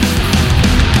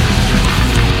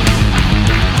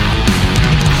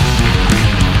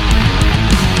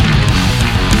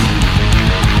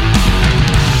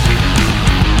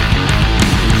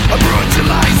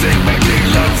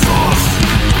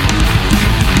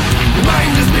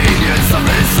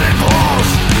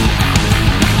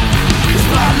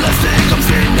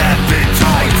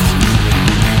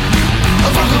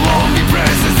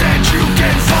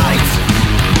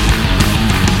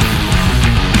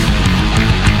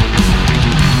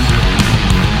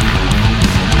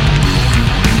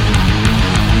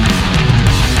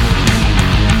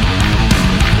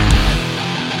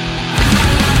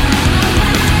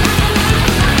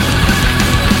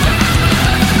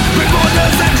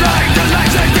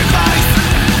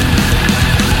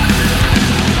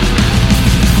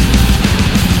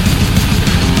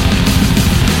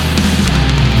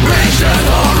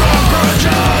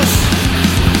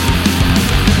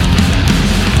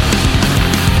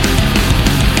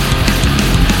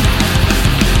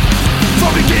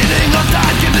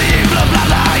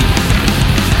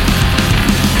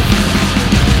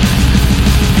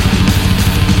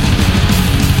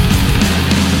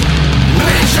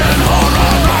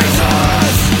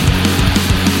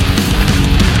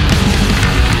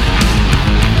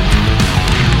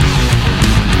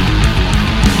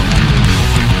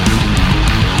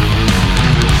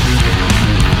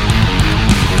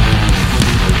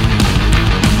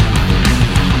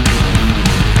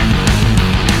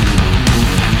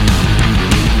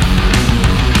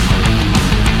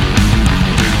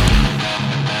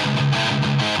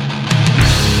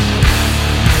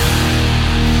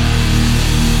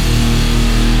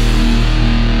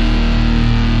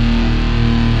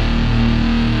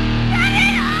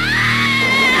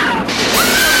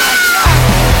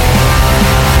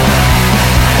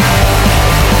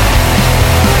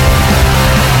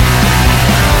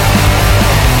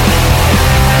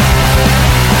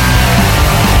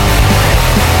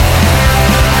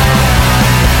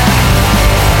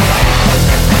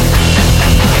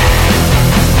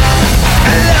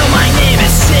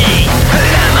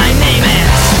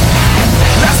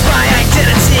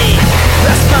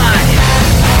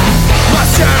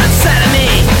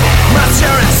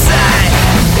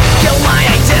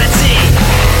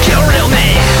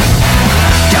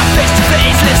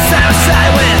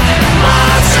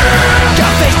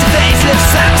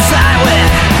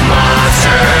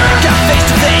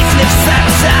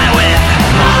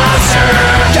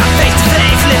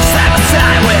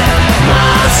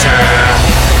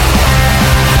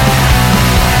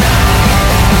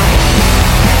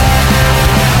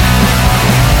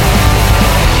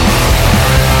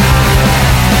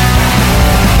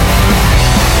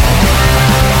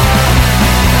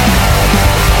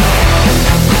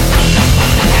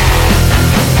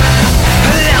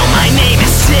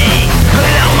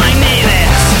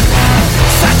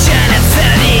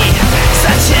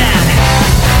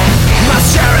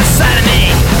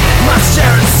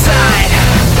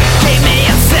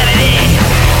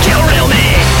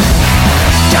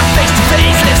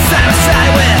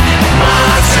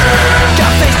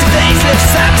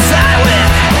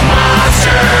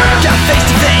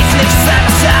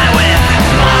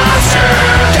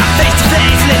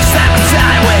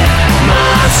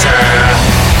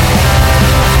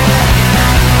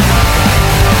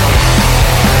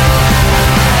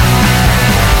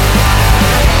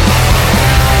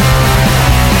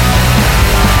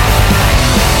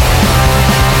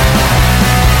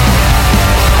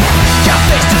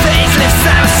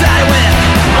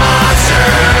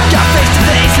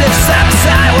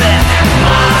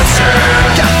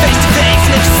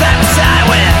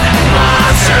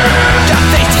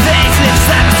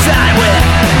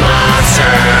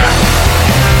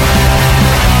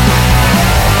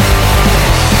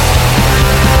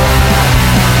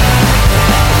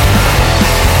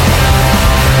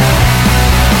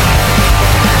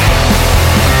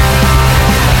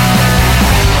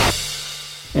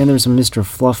 And there's a Mr.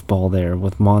 Fluffball there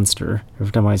with Monster.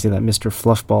 Every time I see that Mr.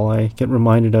 Fluffball, I get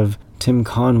reminded of Tim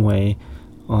Conway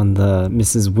on the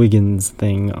Mrs. Wiggins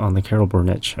thing on the Carol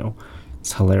Burnett show.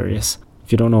 It's hilarious.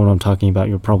 If you don't know what I'm talking about,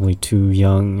 you're probably too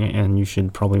young, and you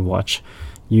should probably watch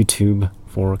YouTube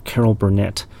for Carol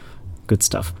Burnett. Good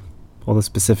stuff. Although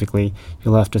specifically,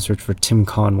 you'll have to search for Tim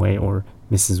Conway or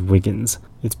Mrs. Wiggins.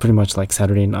 It's pretty much like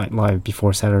Saturday Night Live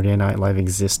before Saturday Night Live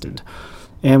existed.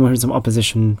 And we heard some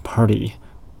Opposition Party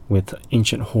with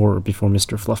Ancient Horror before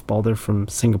Mr. Fluffball. They're from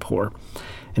Singapore.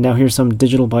 And now here's some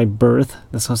Digital by Birth.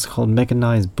 This one's called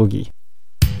Mechanized Boogie.